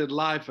resurrected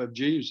life of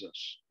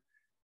Jesus.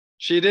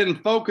 She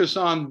didn't focus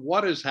on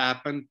what has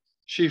happened.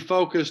 She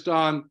focused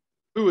on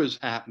who is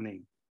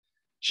happening.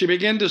 She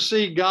began to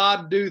see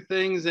God do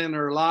things in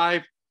her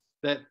life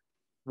that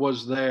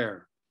was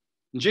there.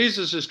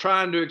 Jesus is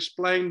trying to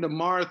explain to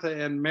Martha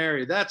and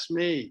Mary, that's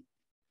me.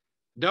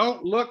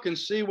 Don't look and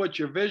see what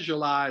your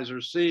visual eyes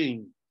are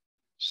seeing.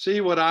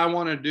 See what I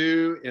want to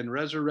do in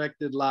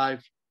resurrected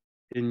life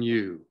in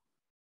you.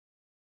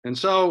 And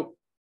so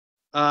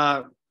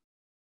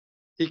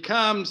he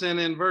comes, and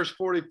in verse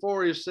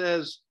 44, he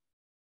says,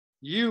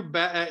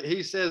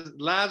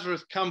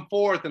 Lazarus, come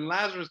forth, and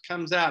Lazarus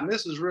comes out. And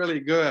this is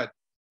really good.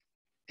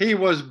 He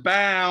was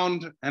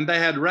bound, and they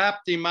had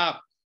wrapped him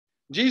up.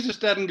 Jesus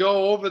doesn't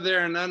go over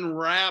there and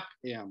unwrap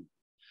him.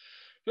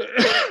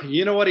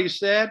 You know what he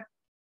said?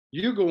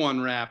 You go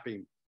unwrap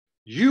him.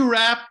 You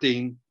wrapped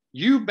him.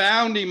 You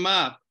bound him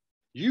up.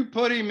 You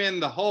put him in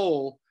the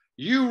hole.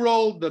 You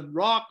rolled the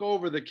rock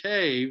over the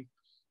cave,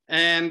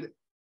 and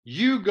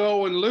you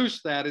go and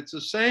loose that. It's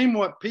the same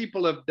what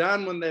people have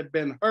done when they've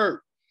been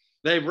hurt.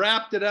 They've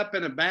wrapped it up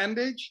in a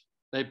bandage.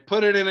 They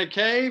put it in a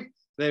cave.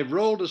 They've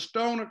rolled a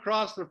stone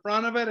across the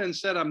front of it and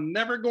said, I'm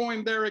never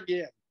going there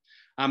again.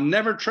 I'm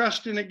never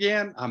trusting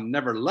again. I'm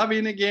never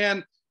loving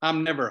again.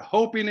 I'm never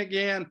hoping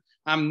again.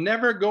 I'm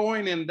never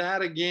going in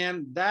that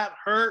again. That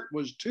hurt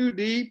was too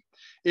deep.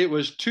 It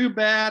was too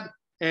bad.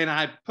 And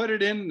I put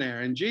it in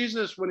there. And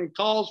Jesus, when he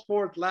calls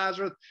forth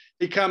Lazarus,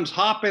 he comes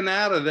hopping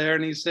out of there,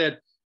 and he said,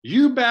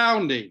 you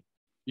bound him.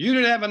 You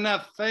didn't have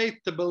enough faith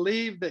to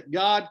believe that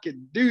God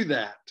could do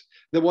that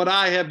what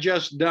I have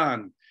just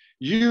done.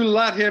 You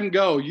let him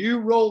go. You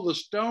roll the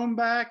stone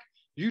back.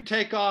 You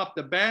take off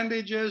the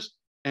bandages,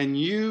 and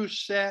you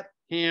set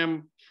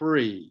him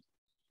free.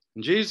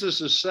 And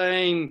Jesus is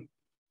saying,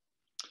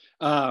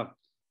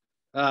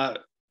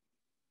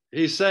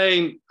 he's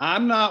saying,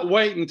 I'm not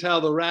waiting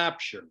till the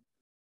rapture.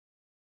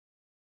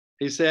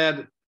 He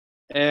said,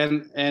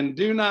 and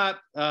do not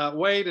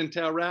wait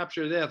until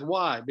rapture of death.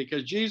 Why?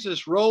 Because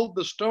Jesus rolled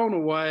the stone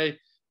away.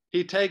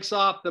 He takes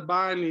off the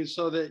binding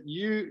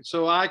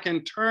so I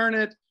can turn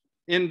it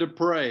into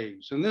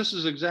praise. And this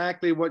is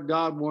exactly what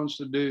God wants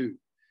to do.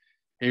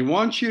 He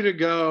wants you to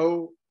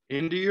go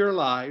into your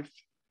life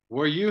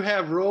where you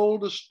have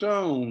rolled a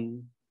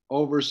stone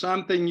over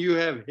something you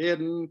have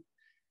hidden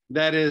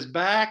that is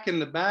back in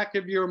the back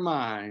of your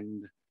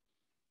mind,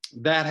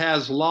 that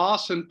has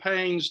loss and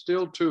pain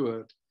still to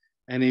it.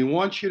 And he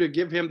wants you to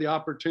give him the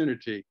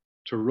opportunity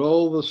to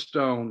roll the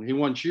stone. He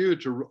wants you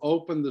to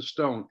open the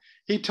stone.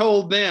 He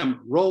told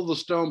them, roll the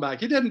stone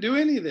back. He didn't do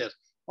any of this.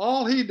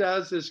 All he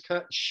does is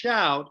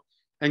shout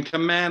and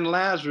command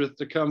Lazarus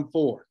to come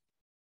forth.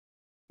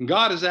 And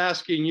God is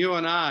asking you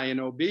and I in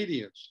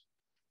obedience,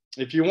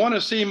 if you want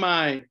to see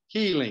my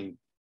healing,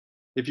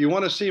 if you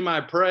want to see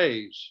my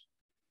praise,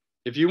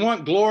 if you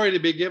want glory to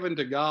be given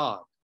to God,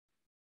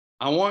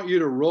 I want you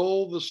to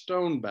roll the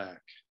stone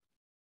back.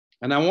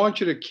 And I want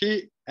you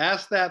to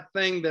ask that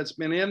thing that's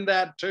been in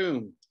that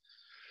tomb.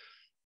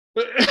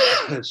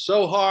 It's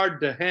so hard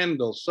to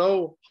handle,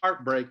 so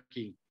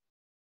heartbreaking.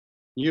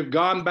 You've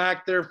gone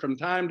back there from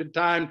time to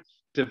time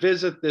to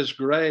visit this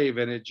grave,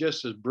 and it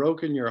just has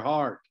broken your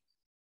heart.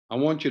 I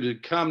want you to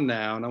come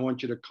now, and I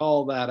want you to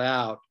call that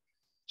out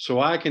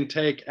so I can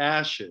take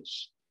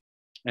ashes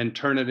and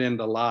turn it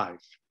into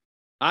life.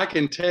 I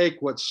can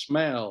take what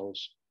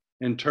smells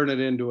and turn it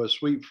into a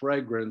sweet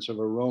fragrance of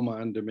aroma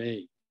unto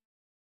me.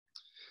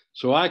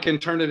 So I can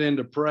turn it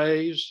into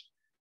praise,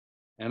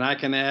 and I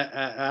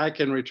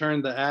can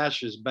return the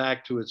ashes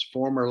back to its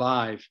former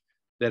life,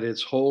 that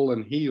it's whole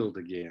and healed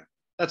again.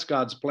 That's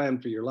God's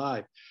plan for your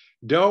life.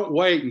 Don't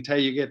wait until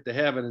you get to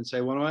heaven and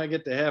say, when I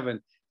get to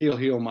heaven, he'll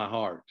heal my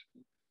heart.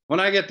 When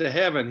I get to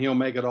heaven, he'll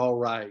make it all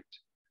right.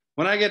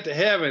 When I get to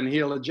heaven,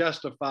 he'll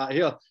adjust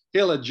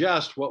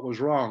what was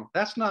wrong.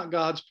 That's not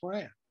God's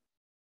plan.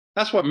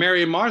 That's what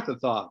Mary and Martha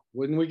thought.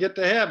 When we get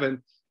to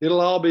heaven,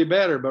 it'll all be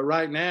better. But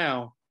right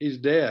now, he's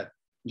dead.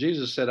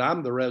 Jesus said,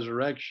 I'm the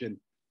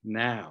resurrection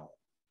now.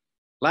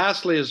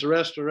 Lastly is the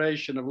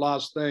restoration of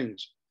lost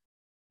things.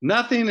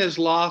 Nothing is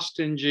lost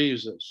in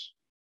Jesus.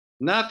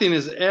 Nothing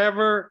in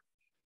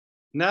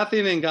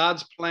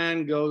God's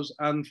plan goes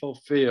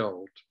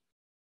unfulfilled.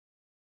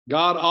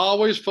 God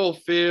always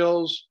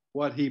fulfills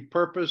what he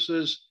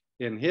purposes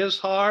in his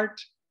heart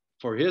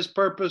for his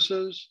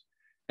purposes,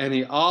 and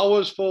he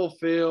always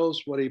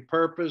fulfills what he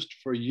purposed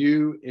for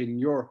you in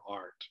your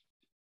heart.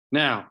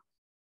 Now,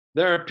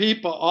 there are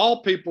people,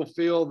 all people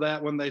feel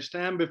that when they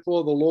stand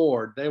before the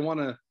Lord,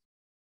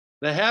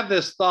 they have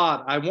this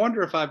thought, I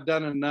wonder if I've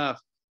done enough,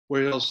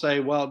 where he'll say,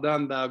 well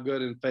done, thou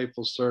good and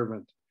faithful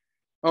servant.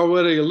 Or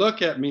will he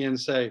look at me and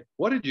say,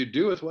 what did you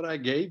do with what I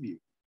gave you?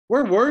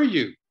 Where were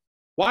you?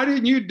 Why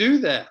didn't you do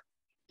that?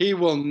 He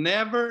will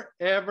never,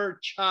 ever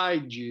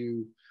chide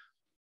you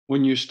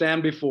when you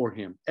stand before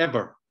him,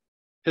 ever.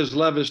 His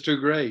love is too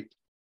great.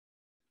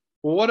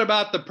 Well, what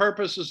about the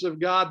purposes of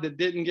God that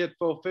didn't get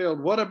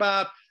fulfilled? What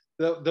about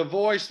the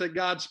voice that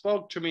God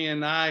spoke to me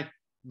and I,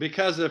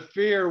 because of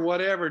fear,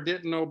 whatever,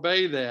 didn't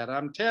obey that?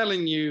 I'm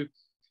telling you,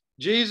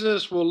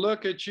 Jesus will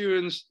look at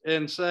you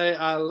and say,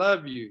 I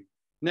love you.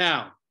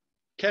 Now,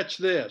 catch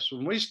this.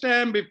 When we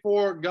stand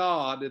before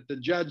God at the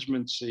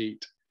judgment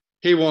seat,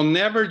 he will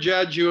never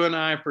judge you and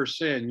I for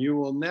sin. You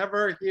will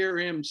never hear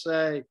him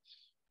say,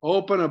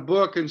 open a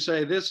book and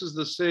say, this is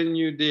the sin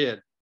you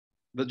did.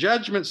 The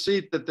judgment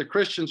seat that the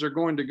Christians are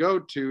going to go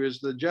to is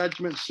the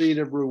judgment seat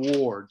of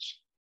rewards.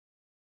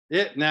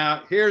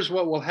 Now, here's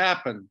what will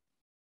happen.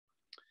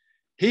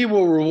 He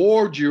will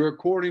reward you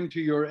according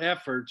to your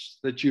efforts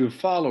that you have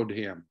followed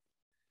him.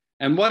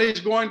 And what he's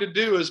going to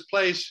do is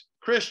place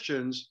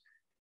Christians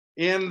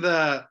in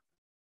the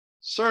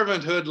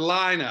servanthood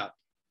lineup.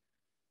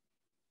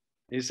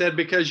 He said,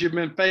 because you've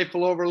been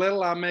faithful over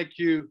little, I'll make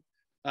you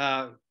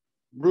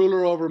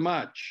ruler over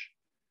much.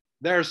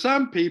 There are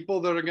some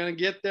people that are going to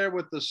get there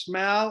with the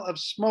smell of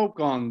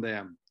smoke on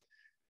them.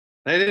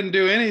 They didn't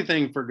do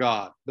anything for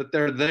God, but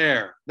they're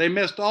there. They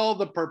missed all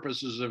the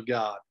purposes of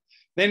God.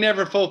 They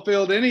never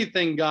fulfilled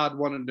anything God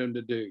wanted them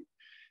to do.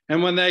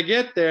 And when they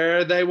get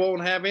there, they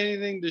won't have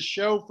anything to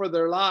show for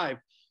their life,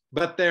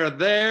 but they're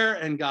there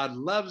and God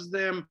loves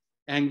them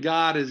and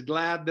God is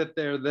glad that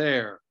they're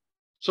there.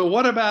 So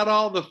what about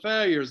all the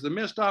failures, the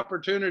missed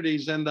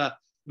opportunities, and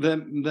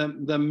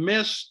the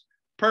missed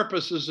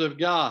purposes of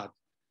God?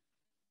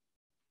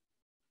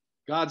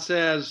 God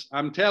says,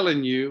 I'm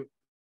telling you,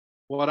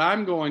 what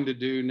I'm going to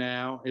do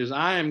now is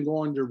I am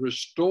going to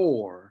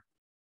restore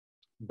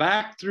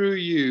back through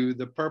you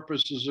the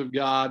purposes of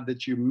God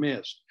that you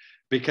missed.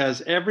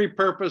 Because every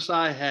purpose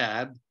I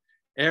had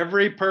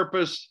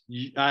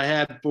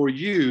for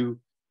you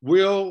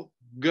will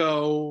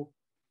go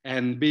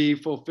and be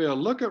fulfilled.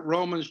 Look at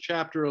Romans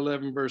chapter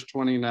 11, verse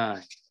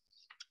 29.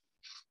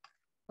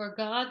 For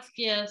God's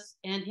gifts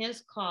and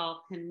his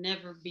call can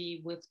never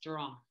be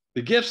withdrawn.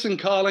 The gifts and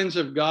callings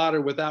of God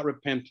are without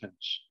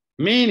repentance,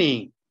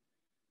 meaning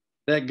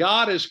that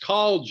God has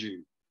called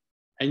you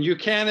and you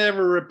can't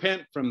ever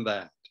repent from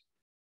that.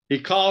 He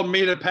called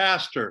me to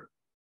pastor.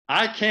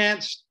 I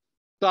can't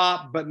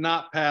stop but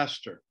not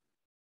pastor.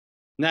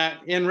 Now,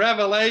 in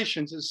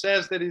Revelations, it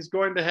says that he's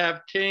going to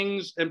have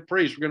kings and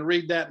priests. We're going to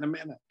read that in a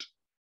minute.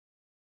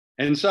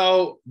 And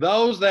so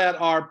those that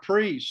are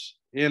priests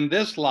in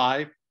this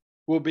life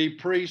will be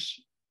priests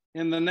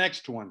in the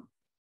next one.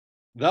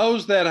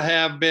 Those that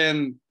have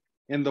been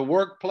in the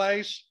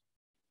workplace,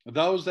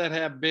 those that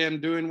have been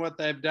doing what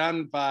they've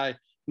done by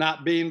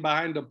not being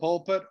behind the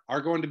pulpit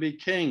are going to be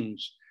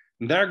kings.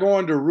 And they're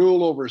going to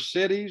rule over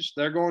cities.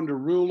 They're going to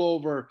rule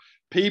over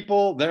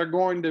people. They're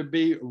going to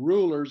be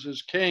rulers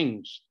as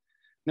kings.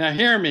 Now,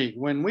 hear me.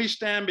 When we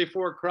stand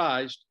before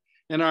Christ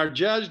and are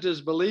judged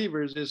as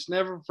believers, it's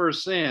never for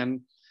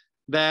sin.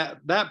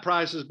 That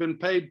price has been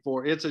paid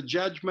for. It's a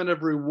judgment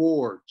of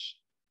rewards.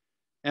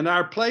 And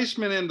our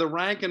placement in the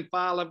rank and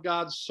file of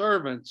God's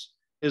servants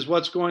is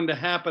what's going to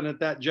happen at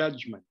that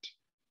judgment.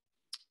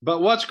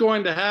 But what's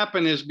going to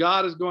happen is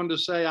God is going to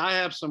say, I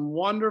have some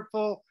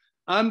wonderful,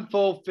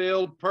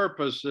 unfulfilled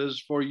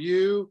purposes for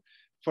you,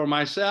 for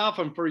myself,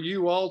 and for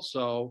you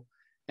also.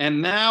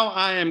 And now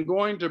I am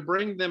going to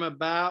bring them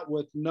about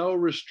with no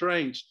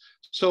restraints.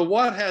 So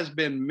what has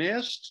been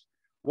missed,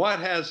 what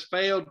has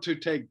failed to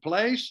take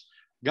place,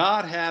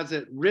 God has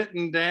it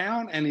written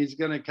down, and he's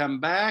going to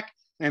come back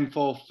and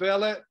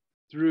fulfill it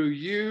through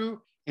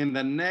you in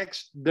the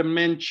next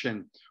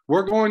dimension.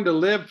 We're going to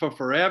live for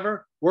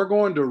forever. We're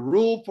going to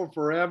rule for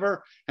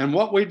forever. And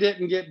what we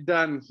didn't get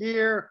done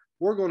here,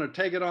 we're going to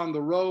take it on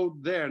the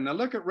road there. Now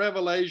look at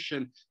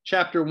Revelation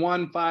chapter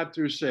 1, 5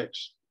 through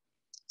 6.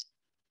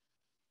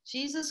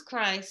 Jesus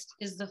Christ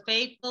is the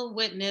faithful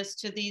witness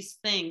to these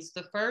things,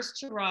 the first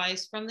to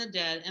rise from the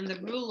dead and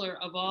the ruler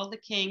of all the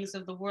kings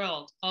of the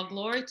world. All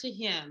glory to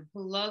him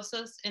who loves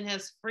us and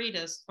has freed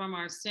us from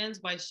our sins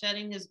by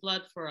shedding his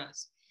blood for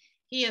us.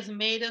 He has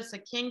made us a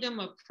kingdom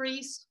of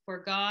priests for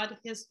God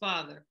his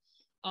Father.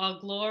 All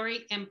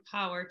glory and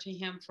power to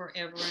him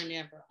forever and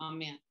ever.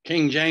 Amen.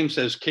 King James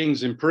says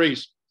kings and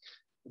priests.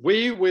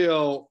 We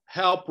will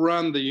help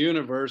run the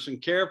universe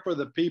and care for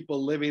the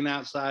people living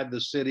outside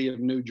the city of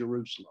New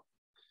Jerusalem.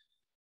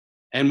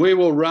 And we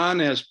will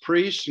run as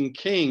priests and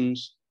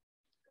kings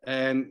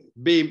and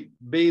be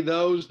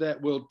those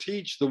that will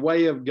teach the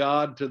way of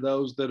God to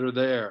those that are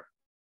there.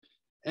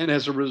 And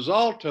as a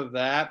result of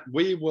that,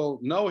 we will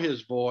know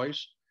his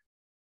voice.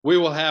 We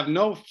will have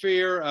no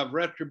fear of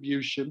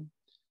retribution.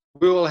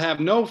 We will have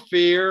no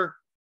fear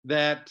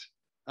that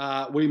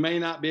we may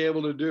not be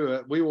able to do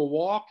it. We will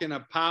walk in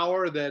a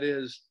power that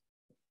is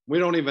we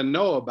don't even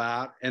know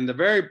about, and the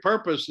very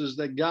purposes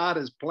that God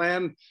has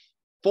planned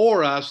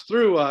for us,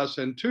 through us,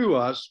 and to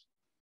us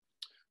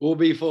will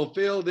be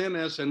fulfilled in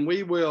us, and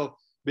we will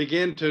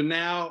begin to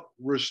now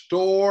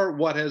restore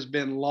what has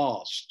been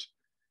lost.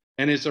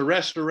 And it's a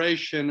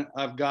restoration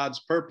of God's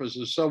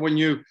purposes. So when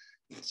you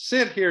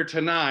sit here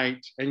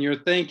tonight and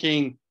you're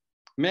thinking,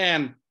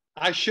 man,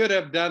 I should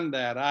have done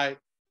that.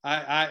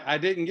 I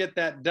didn't get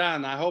that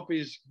done. I hope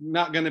he's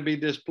not going to be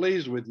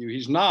displeased with you.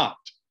 He's not.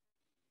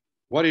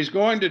 What he's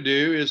going to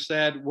do is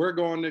that we're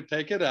going to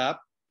take it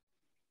up.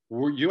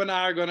 You and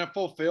I are going to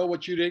fulfill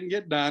what you didn't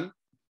get done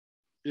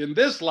in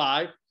this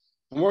life,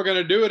 and we're going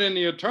to do it in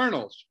the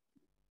eternals.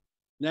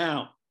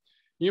 Now,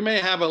 you may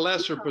have a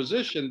lesser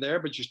position there,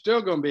 but you're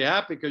still going to be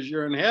happy because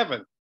you're in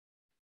heaven.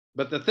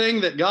 But the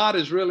thing that God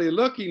is really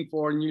looking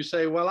for, and you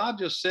say, well, I'll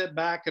just sit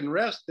back and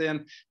rest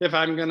then if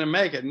I'm going to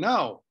make it.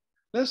 No,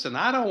 listen,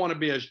 I don't want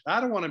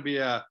to be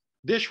a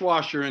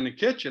dishwasher in the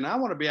kitchen. I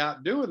want to be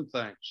out doing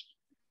things.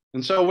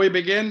 And so we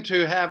begin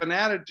to have an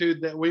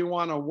attitude that we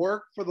want to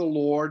work for the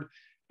Lord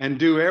and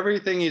do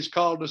everything he's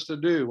called us to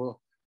do.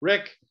 Well,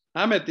 Rick,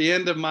 I'm at the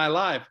end of my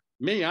life.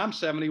 I'm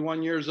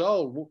 71 years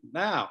old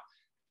now.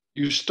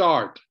 You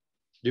start.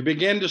 You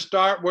begin to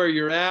start where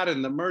you're at,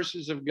 and the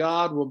mercies of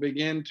God will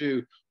begin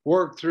to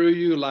work through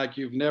you like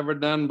you've never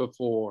done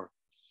before.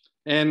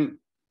 And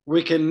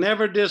we can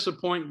never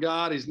disappoint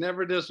God. He's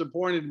never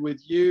disappointed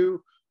with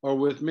you or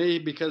with me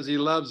because he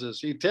loves us.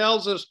 He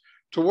tells us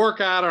to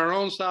work out our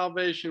own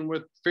salvation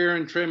with fear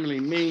and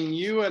trembling, meaning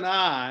you and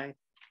I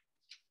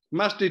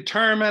must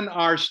determine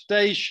our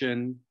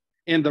station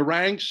in the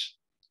ranks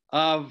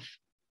of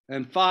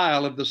and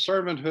file of the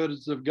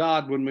servanthoods of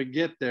God when we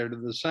get there to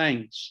the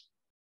saints.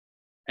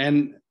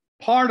 And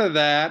part of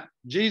that,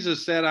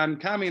 Jesus said, I'm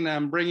coming,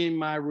 I'm bringing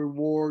my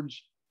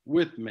rewards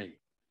with me.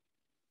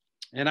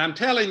 And I'm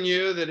telling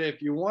you that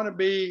if you want to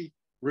be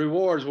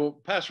rewards,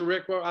 well, Pastor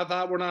Rick, well, I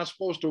thought we're not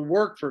supposed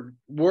to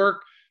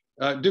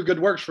do good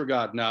works for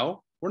God.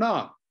 No, we're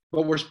not.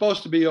 But we're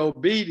supposed to be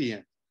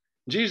obedient.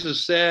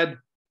 Jesus said,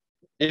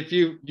 if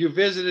you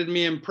visited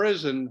me in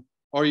prison,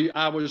 or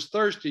I was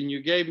thirsty and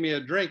you gave me a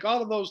drink,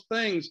 all of those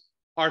things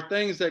are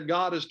things that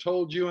God has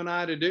told you and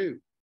I to do.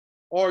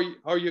 Or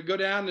you go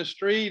down the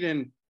street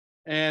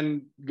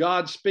and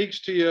God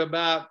speaks to you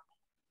about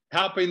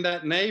helping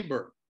that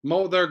neighbor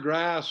mow their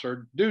grass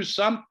or do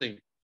something.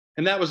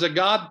 And that was a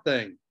God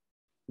thing.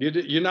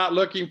 You're not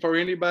looking for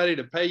anybody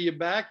to pay you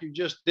back. You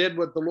just did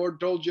what the Lord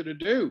told you to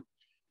do.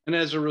 And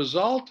as a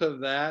result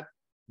of that,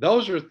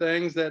 those are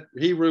things that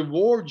he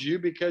rewards you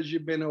because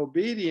you've been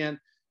obedient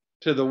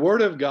to the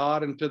word of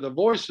God and to the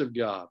voice of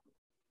God.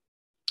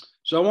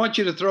 So I want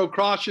you to throw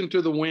caution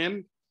to the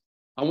wind.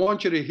 I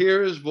want you to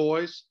hear his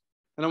voice,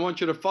 and I want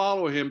you to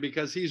follow him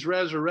because he's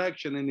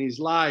resurrection and he's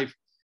life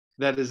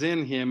that is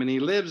in him, and he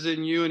lives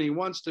in you, and he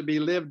wants to be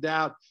lived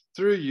out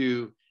through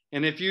you.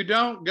 And if you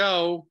don't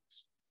go,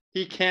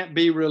 he can't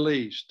be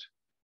released.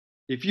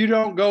 If you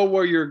don't go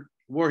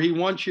where he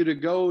wants you to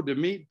go to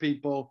meet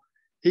people,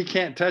 he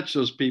can't touch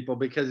those people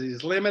because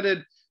he's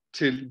limited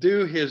to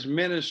do his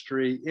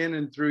ministry in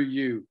and through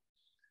you.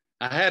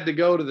 I had to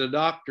go to the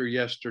doctor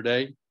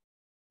yesterday,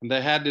 and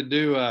they had to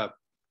do a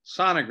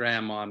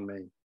sonogram on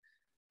me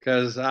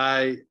because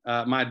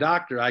my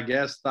doctor, I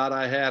guess, thought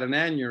I had an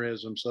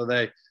aneurysm. So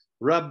they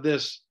rubbed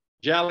this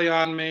jelly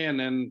on me and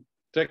then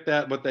took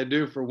that, what they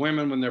do for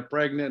women when they're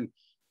pregnant,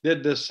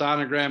 did this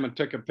sonogram and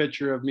took a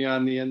picture of me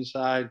on the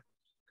inside.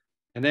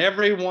 And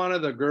every one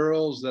of the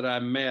girls that I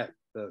met,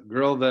 the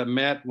girl that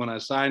met when I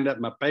signed up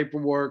my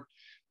paperwork,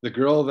 the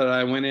girl that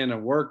I went in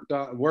and worked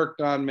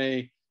on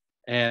me,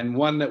 and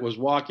one that was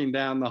walking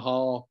down the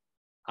hall,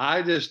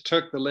 I just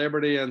took the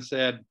liberty and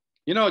said,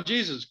 you know,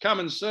 Jesus is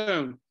coming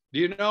soon. Do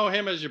you know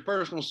him as your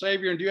personal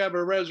savior? And do you have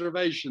a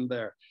reservation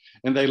there?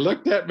 And they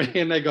looked at me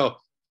and they go,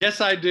 yes,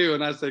 I do.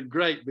 And I said,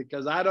 great,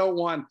 because I don't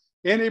want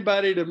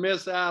anybody to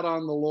miss out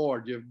on the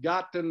Lord. You've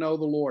got to know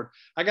the Lord.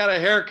 I got a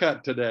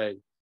haircut today.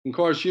 And of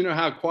course, you know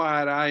how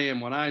quiet I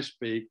am when I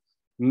speak.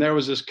 And there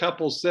was this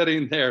couple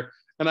sitting there,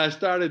 and I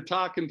started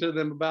talking to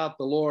them about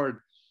the Lord.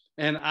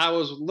 And I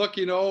was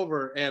looking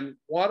over, and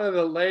one of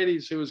the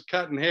ladies who was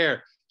cutting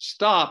hair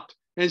stopped,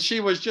 and she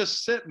was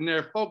just sitting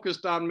there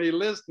focused on me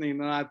listening.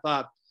 And I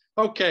thought,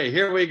 okay,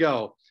 here we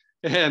go.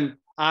 And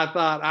I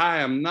thought, I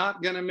am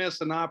not going to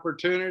miss an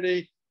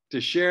opportunity to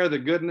share the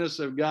goodness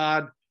of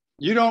God.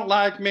 You don't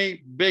like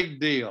me, big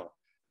deal.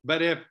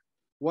 But if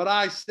what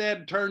I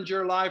said turns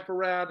your life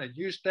around and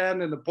you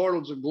stand in the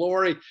portals of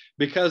glory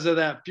because of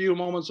that few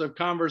moments of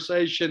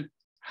conversation,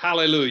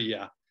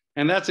 hallelujah.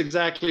 And that's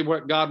exactly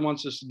what God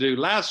wants us to do.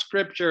 Last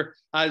scripture,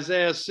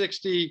 Isaiah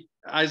 6,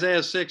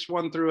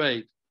 1 through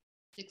 8.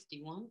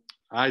 61?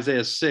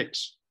 Isaiah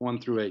 6,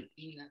 1 through 8.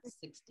 You got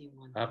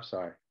 61. I'm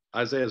sorry.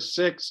 Isaiah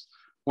 6,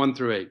 1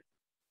 through 8.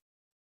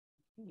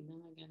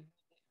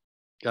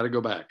 Got to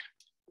go back.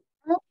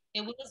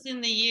 It was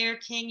in the year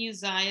King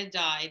Uzziah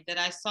died that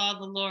I saw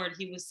the Lord.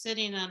 He was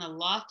sitting on a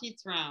lofty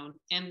throne,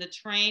 and the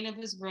train of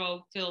his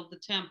robe filled the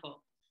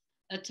temple.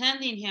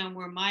 Attending him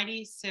were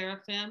mighty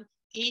seraphim,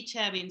 each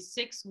having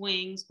 6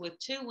 wings. With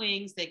 2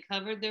 wings they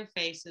covered their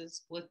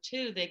faces, with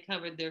 2 they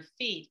covered their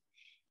feet,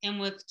 and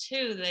with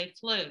 2 they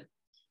flew.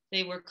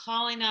 They were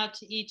calling out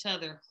to each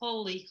other,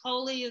 Holy,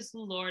 holy is the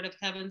Lord of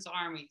heaven's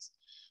armies.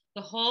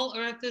 The whole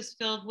earth is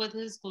filled with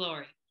his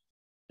glory.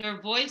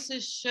 Their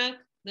voices shook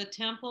the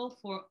temple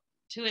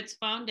to its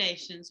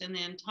foundations, and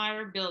the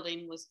entire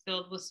building was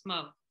filled with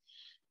smoke.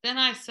 Then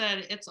I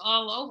said, It's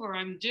all over.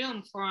 I'm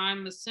doomed, for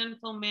I'm a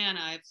sinful man.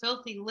 I have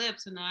filthy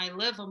lips, and I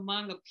live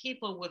among a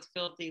people with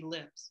filthy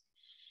lips.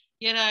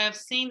 Yet I have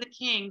seen the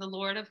King, the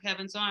Lord of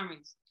heaven's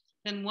armies.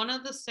 Then one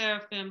of the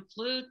seraphim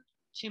flew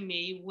to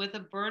me with a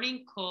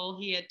burning coal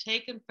he had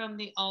taken from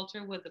the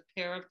altar with a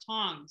pair of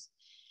tongs.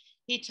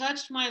 He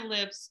touched my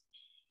lips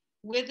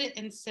with it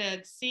and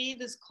said, See,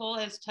 this coal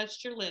has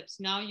touched your lips.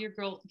 Now your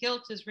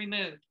guilt is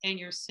removed and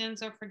your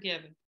sins are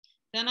forgiven.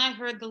 Then I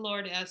heard the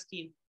Lord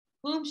asking,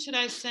 Whom should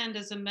I send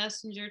as a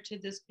messenger to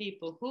this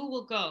people? Who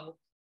will go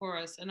for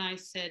us? And I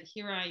said,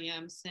 Here I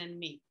am, send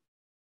me.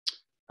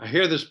 I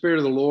hear the Spirit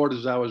of the Lord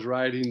as I was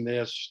writing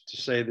this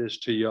to say this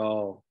to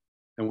y'all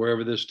and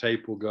wherever this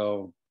tape will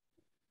go.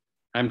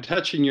 I'm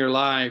touching your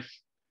life,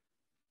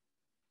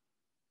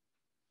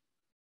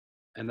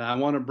 and I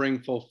want to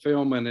bring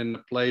fulfillment in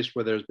the place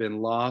where there's been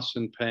loss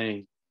and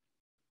pain,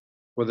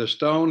 where the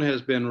stone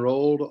has been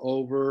rolled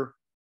over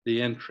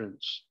the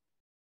entrance.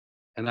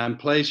 And I'm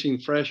placing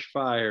fresh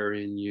fire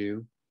in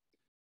you,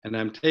 and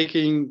I'm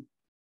taking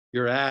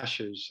your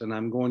ashes, and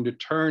I'm going to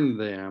turn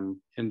them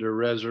into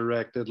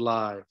resurrected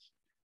life.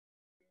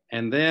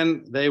 And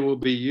then they will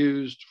be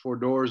used for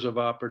doors of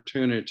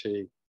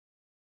opportunity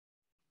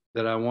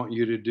that I want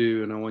you to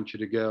do, and I want you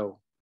to go.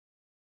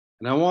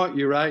 And I want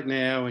you right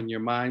now in your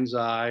mind's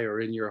eye or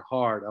in your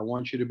heart, I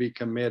want you to be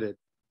committed,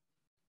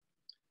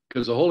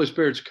 because the Holy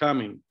Spirit's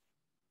coming.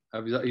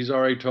 He's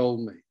already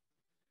told me.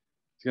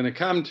 He's going to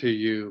come to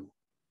you,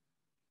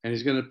 and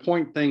he's going to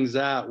point things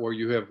out where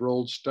you have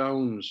rolled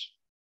stones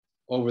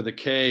over the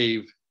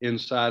cave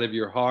inside of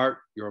your heart,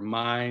 your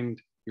mind,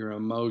 your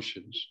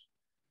emotions,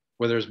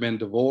 where there's been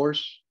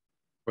divorce,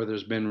 where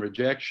there's been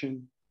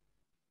rejection,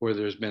 where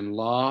there's been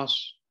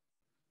loss,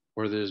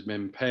 where there's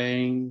been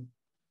pain,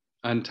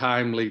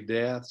 untimely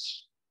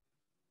deaths,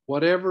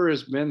 whatever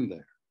has been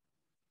there.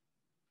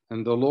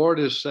 And the Lord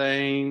is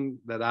saying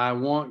that I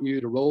want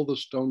you to roll the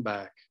stone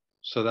back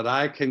so that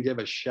I can give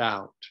a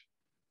shout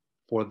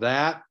for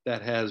that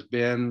has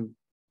been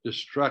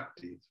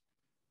destructive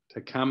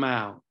to come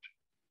out,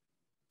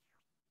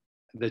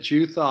 that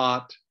you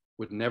thought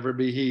would never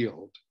be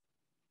healed,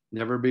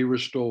 never be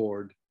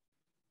restored,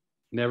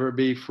 never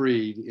be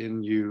freed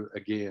in you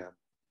again.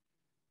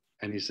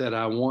 And he said,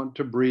 I want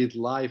to breathe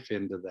life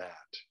into that.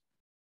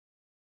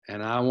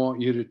 And I want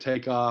you to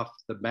take off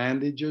the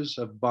bandages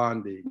of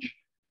bondage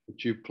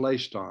that you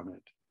placed on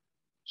it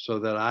so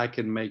that I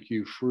can make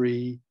you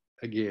free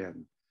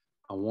again.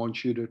 I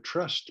want you to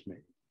trust me.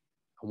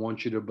 I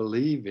want you to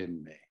believe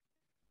in me.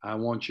 I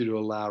want you to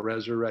allow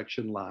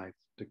resurrection life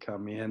to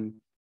come in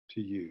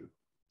to you.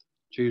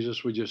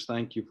 Jesus, we just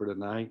thank you for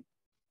tonight.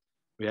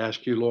 We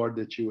ask you, Lord,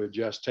 that you would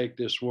just take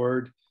this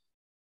word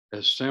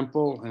as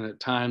simple and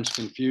at times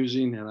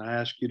confusing, and I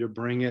ask you to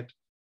bring it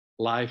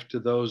life to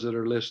those that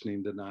are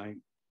listening tonight,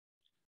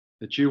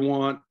 that you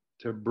want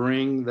to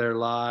bring their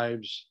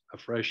lives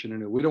afresh and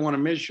anew. We don't want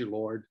to miss you,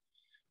 Lord.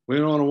 We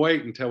don't want to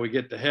wait until we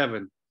get to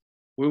heaven.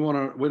 We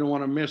don't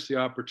want to miss the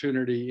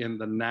opportunity in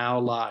the now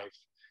life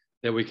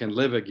that we can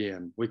live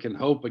again, we can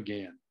hope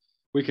again,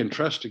 we can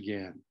trust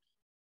again.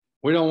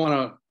 We don't want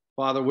to,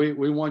 Father,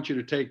 we want you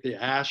to take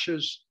the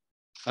ashes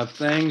of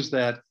things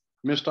that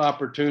missed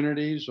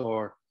opportunities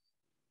or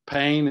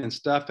pain and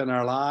stuff in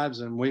our lives,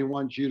 and we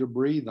want you to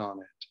breathe on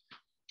it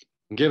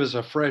and give us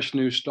a fresh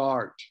new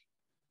start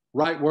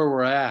right where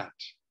we're at,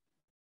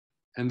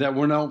 and that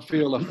we don't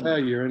feel a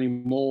failure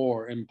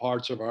anymore in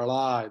parts of our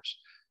lives.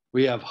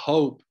 We have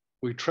hope.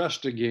 We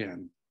trust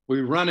again.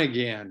 We run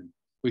again.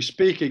 We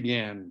speak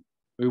again.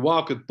 We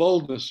walk with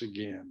boldness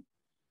again.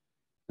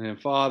 And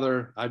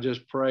Father, I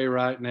just pray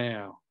right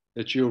now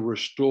that you'll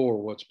restore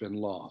what's been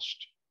lost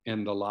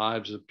in the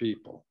lives of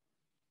people.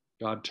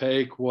 God,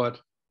 take what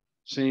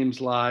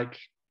seems like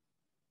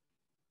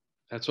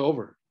that's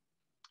over.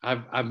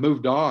 I've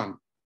moved on.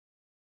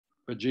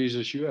 But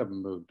Jesus, you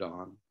haven't moved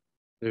on.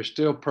 There's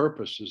still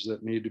purposes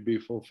that need to be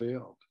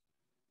fulfilled.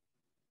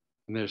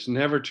 And there's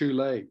never too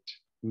late,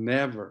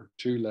 never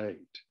too late.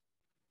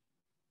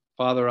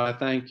 Father, I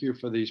thank you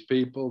for these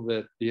people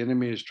that the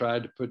enemy has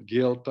tried to put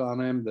guilt on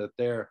them, that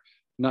they're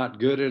not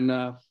good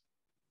enough,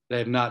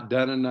 they've not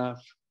done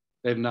enough,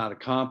 they've not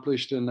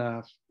accomplished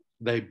enough,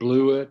 they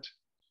blew it,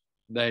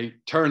 they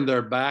turned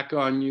their back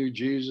on you,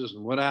 Jesus,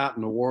 and went out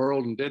in the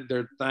world and did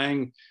their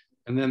thing,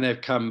 and then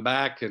they've come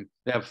back and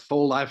they have a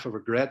full life of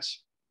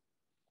regrets.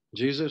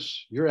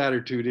 Jesus, your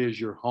attitude is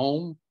you're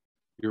home,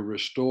 you're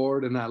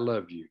restored, and I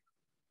love you.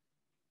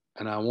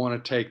 And I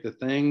want to take the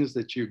things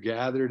that you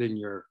gathered in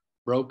your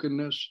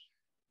brokenness,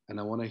 and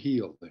I want to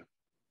heal them.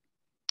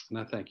 And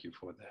I thank you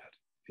for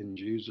that. In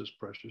Jesus'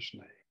 precious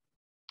name,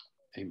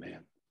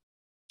 amen.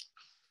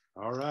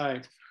 All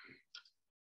right.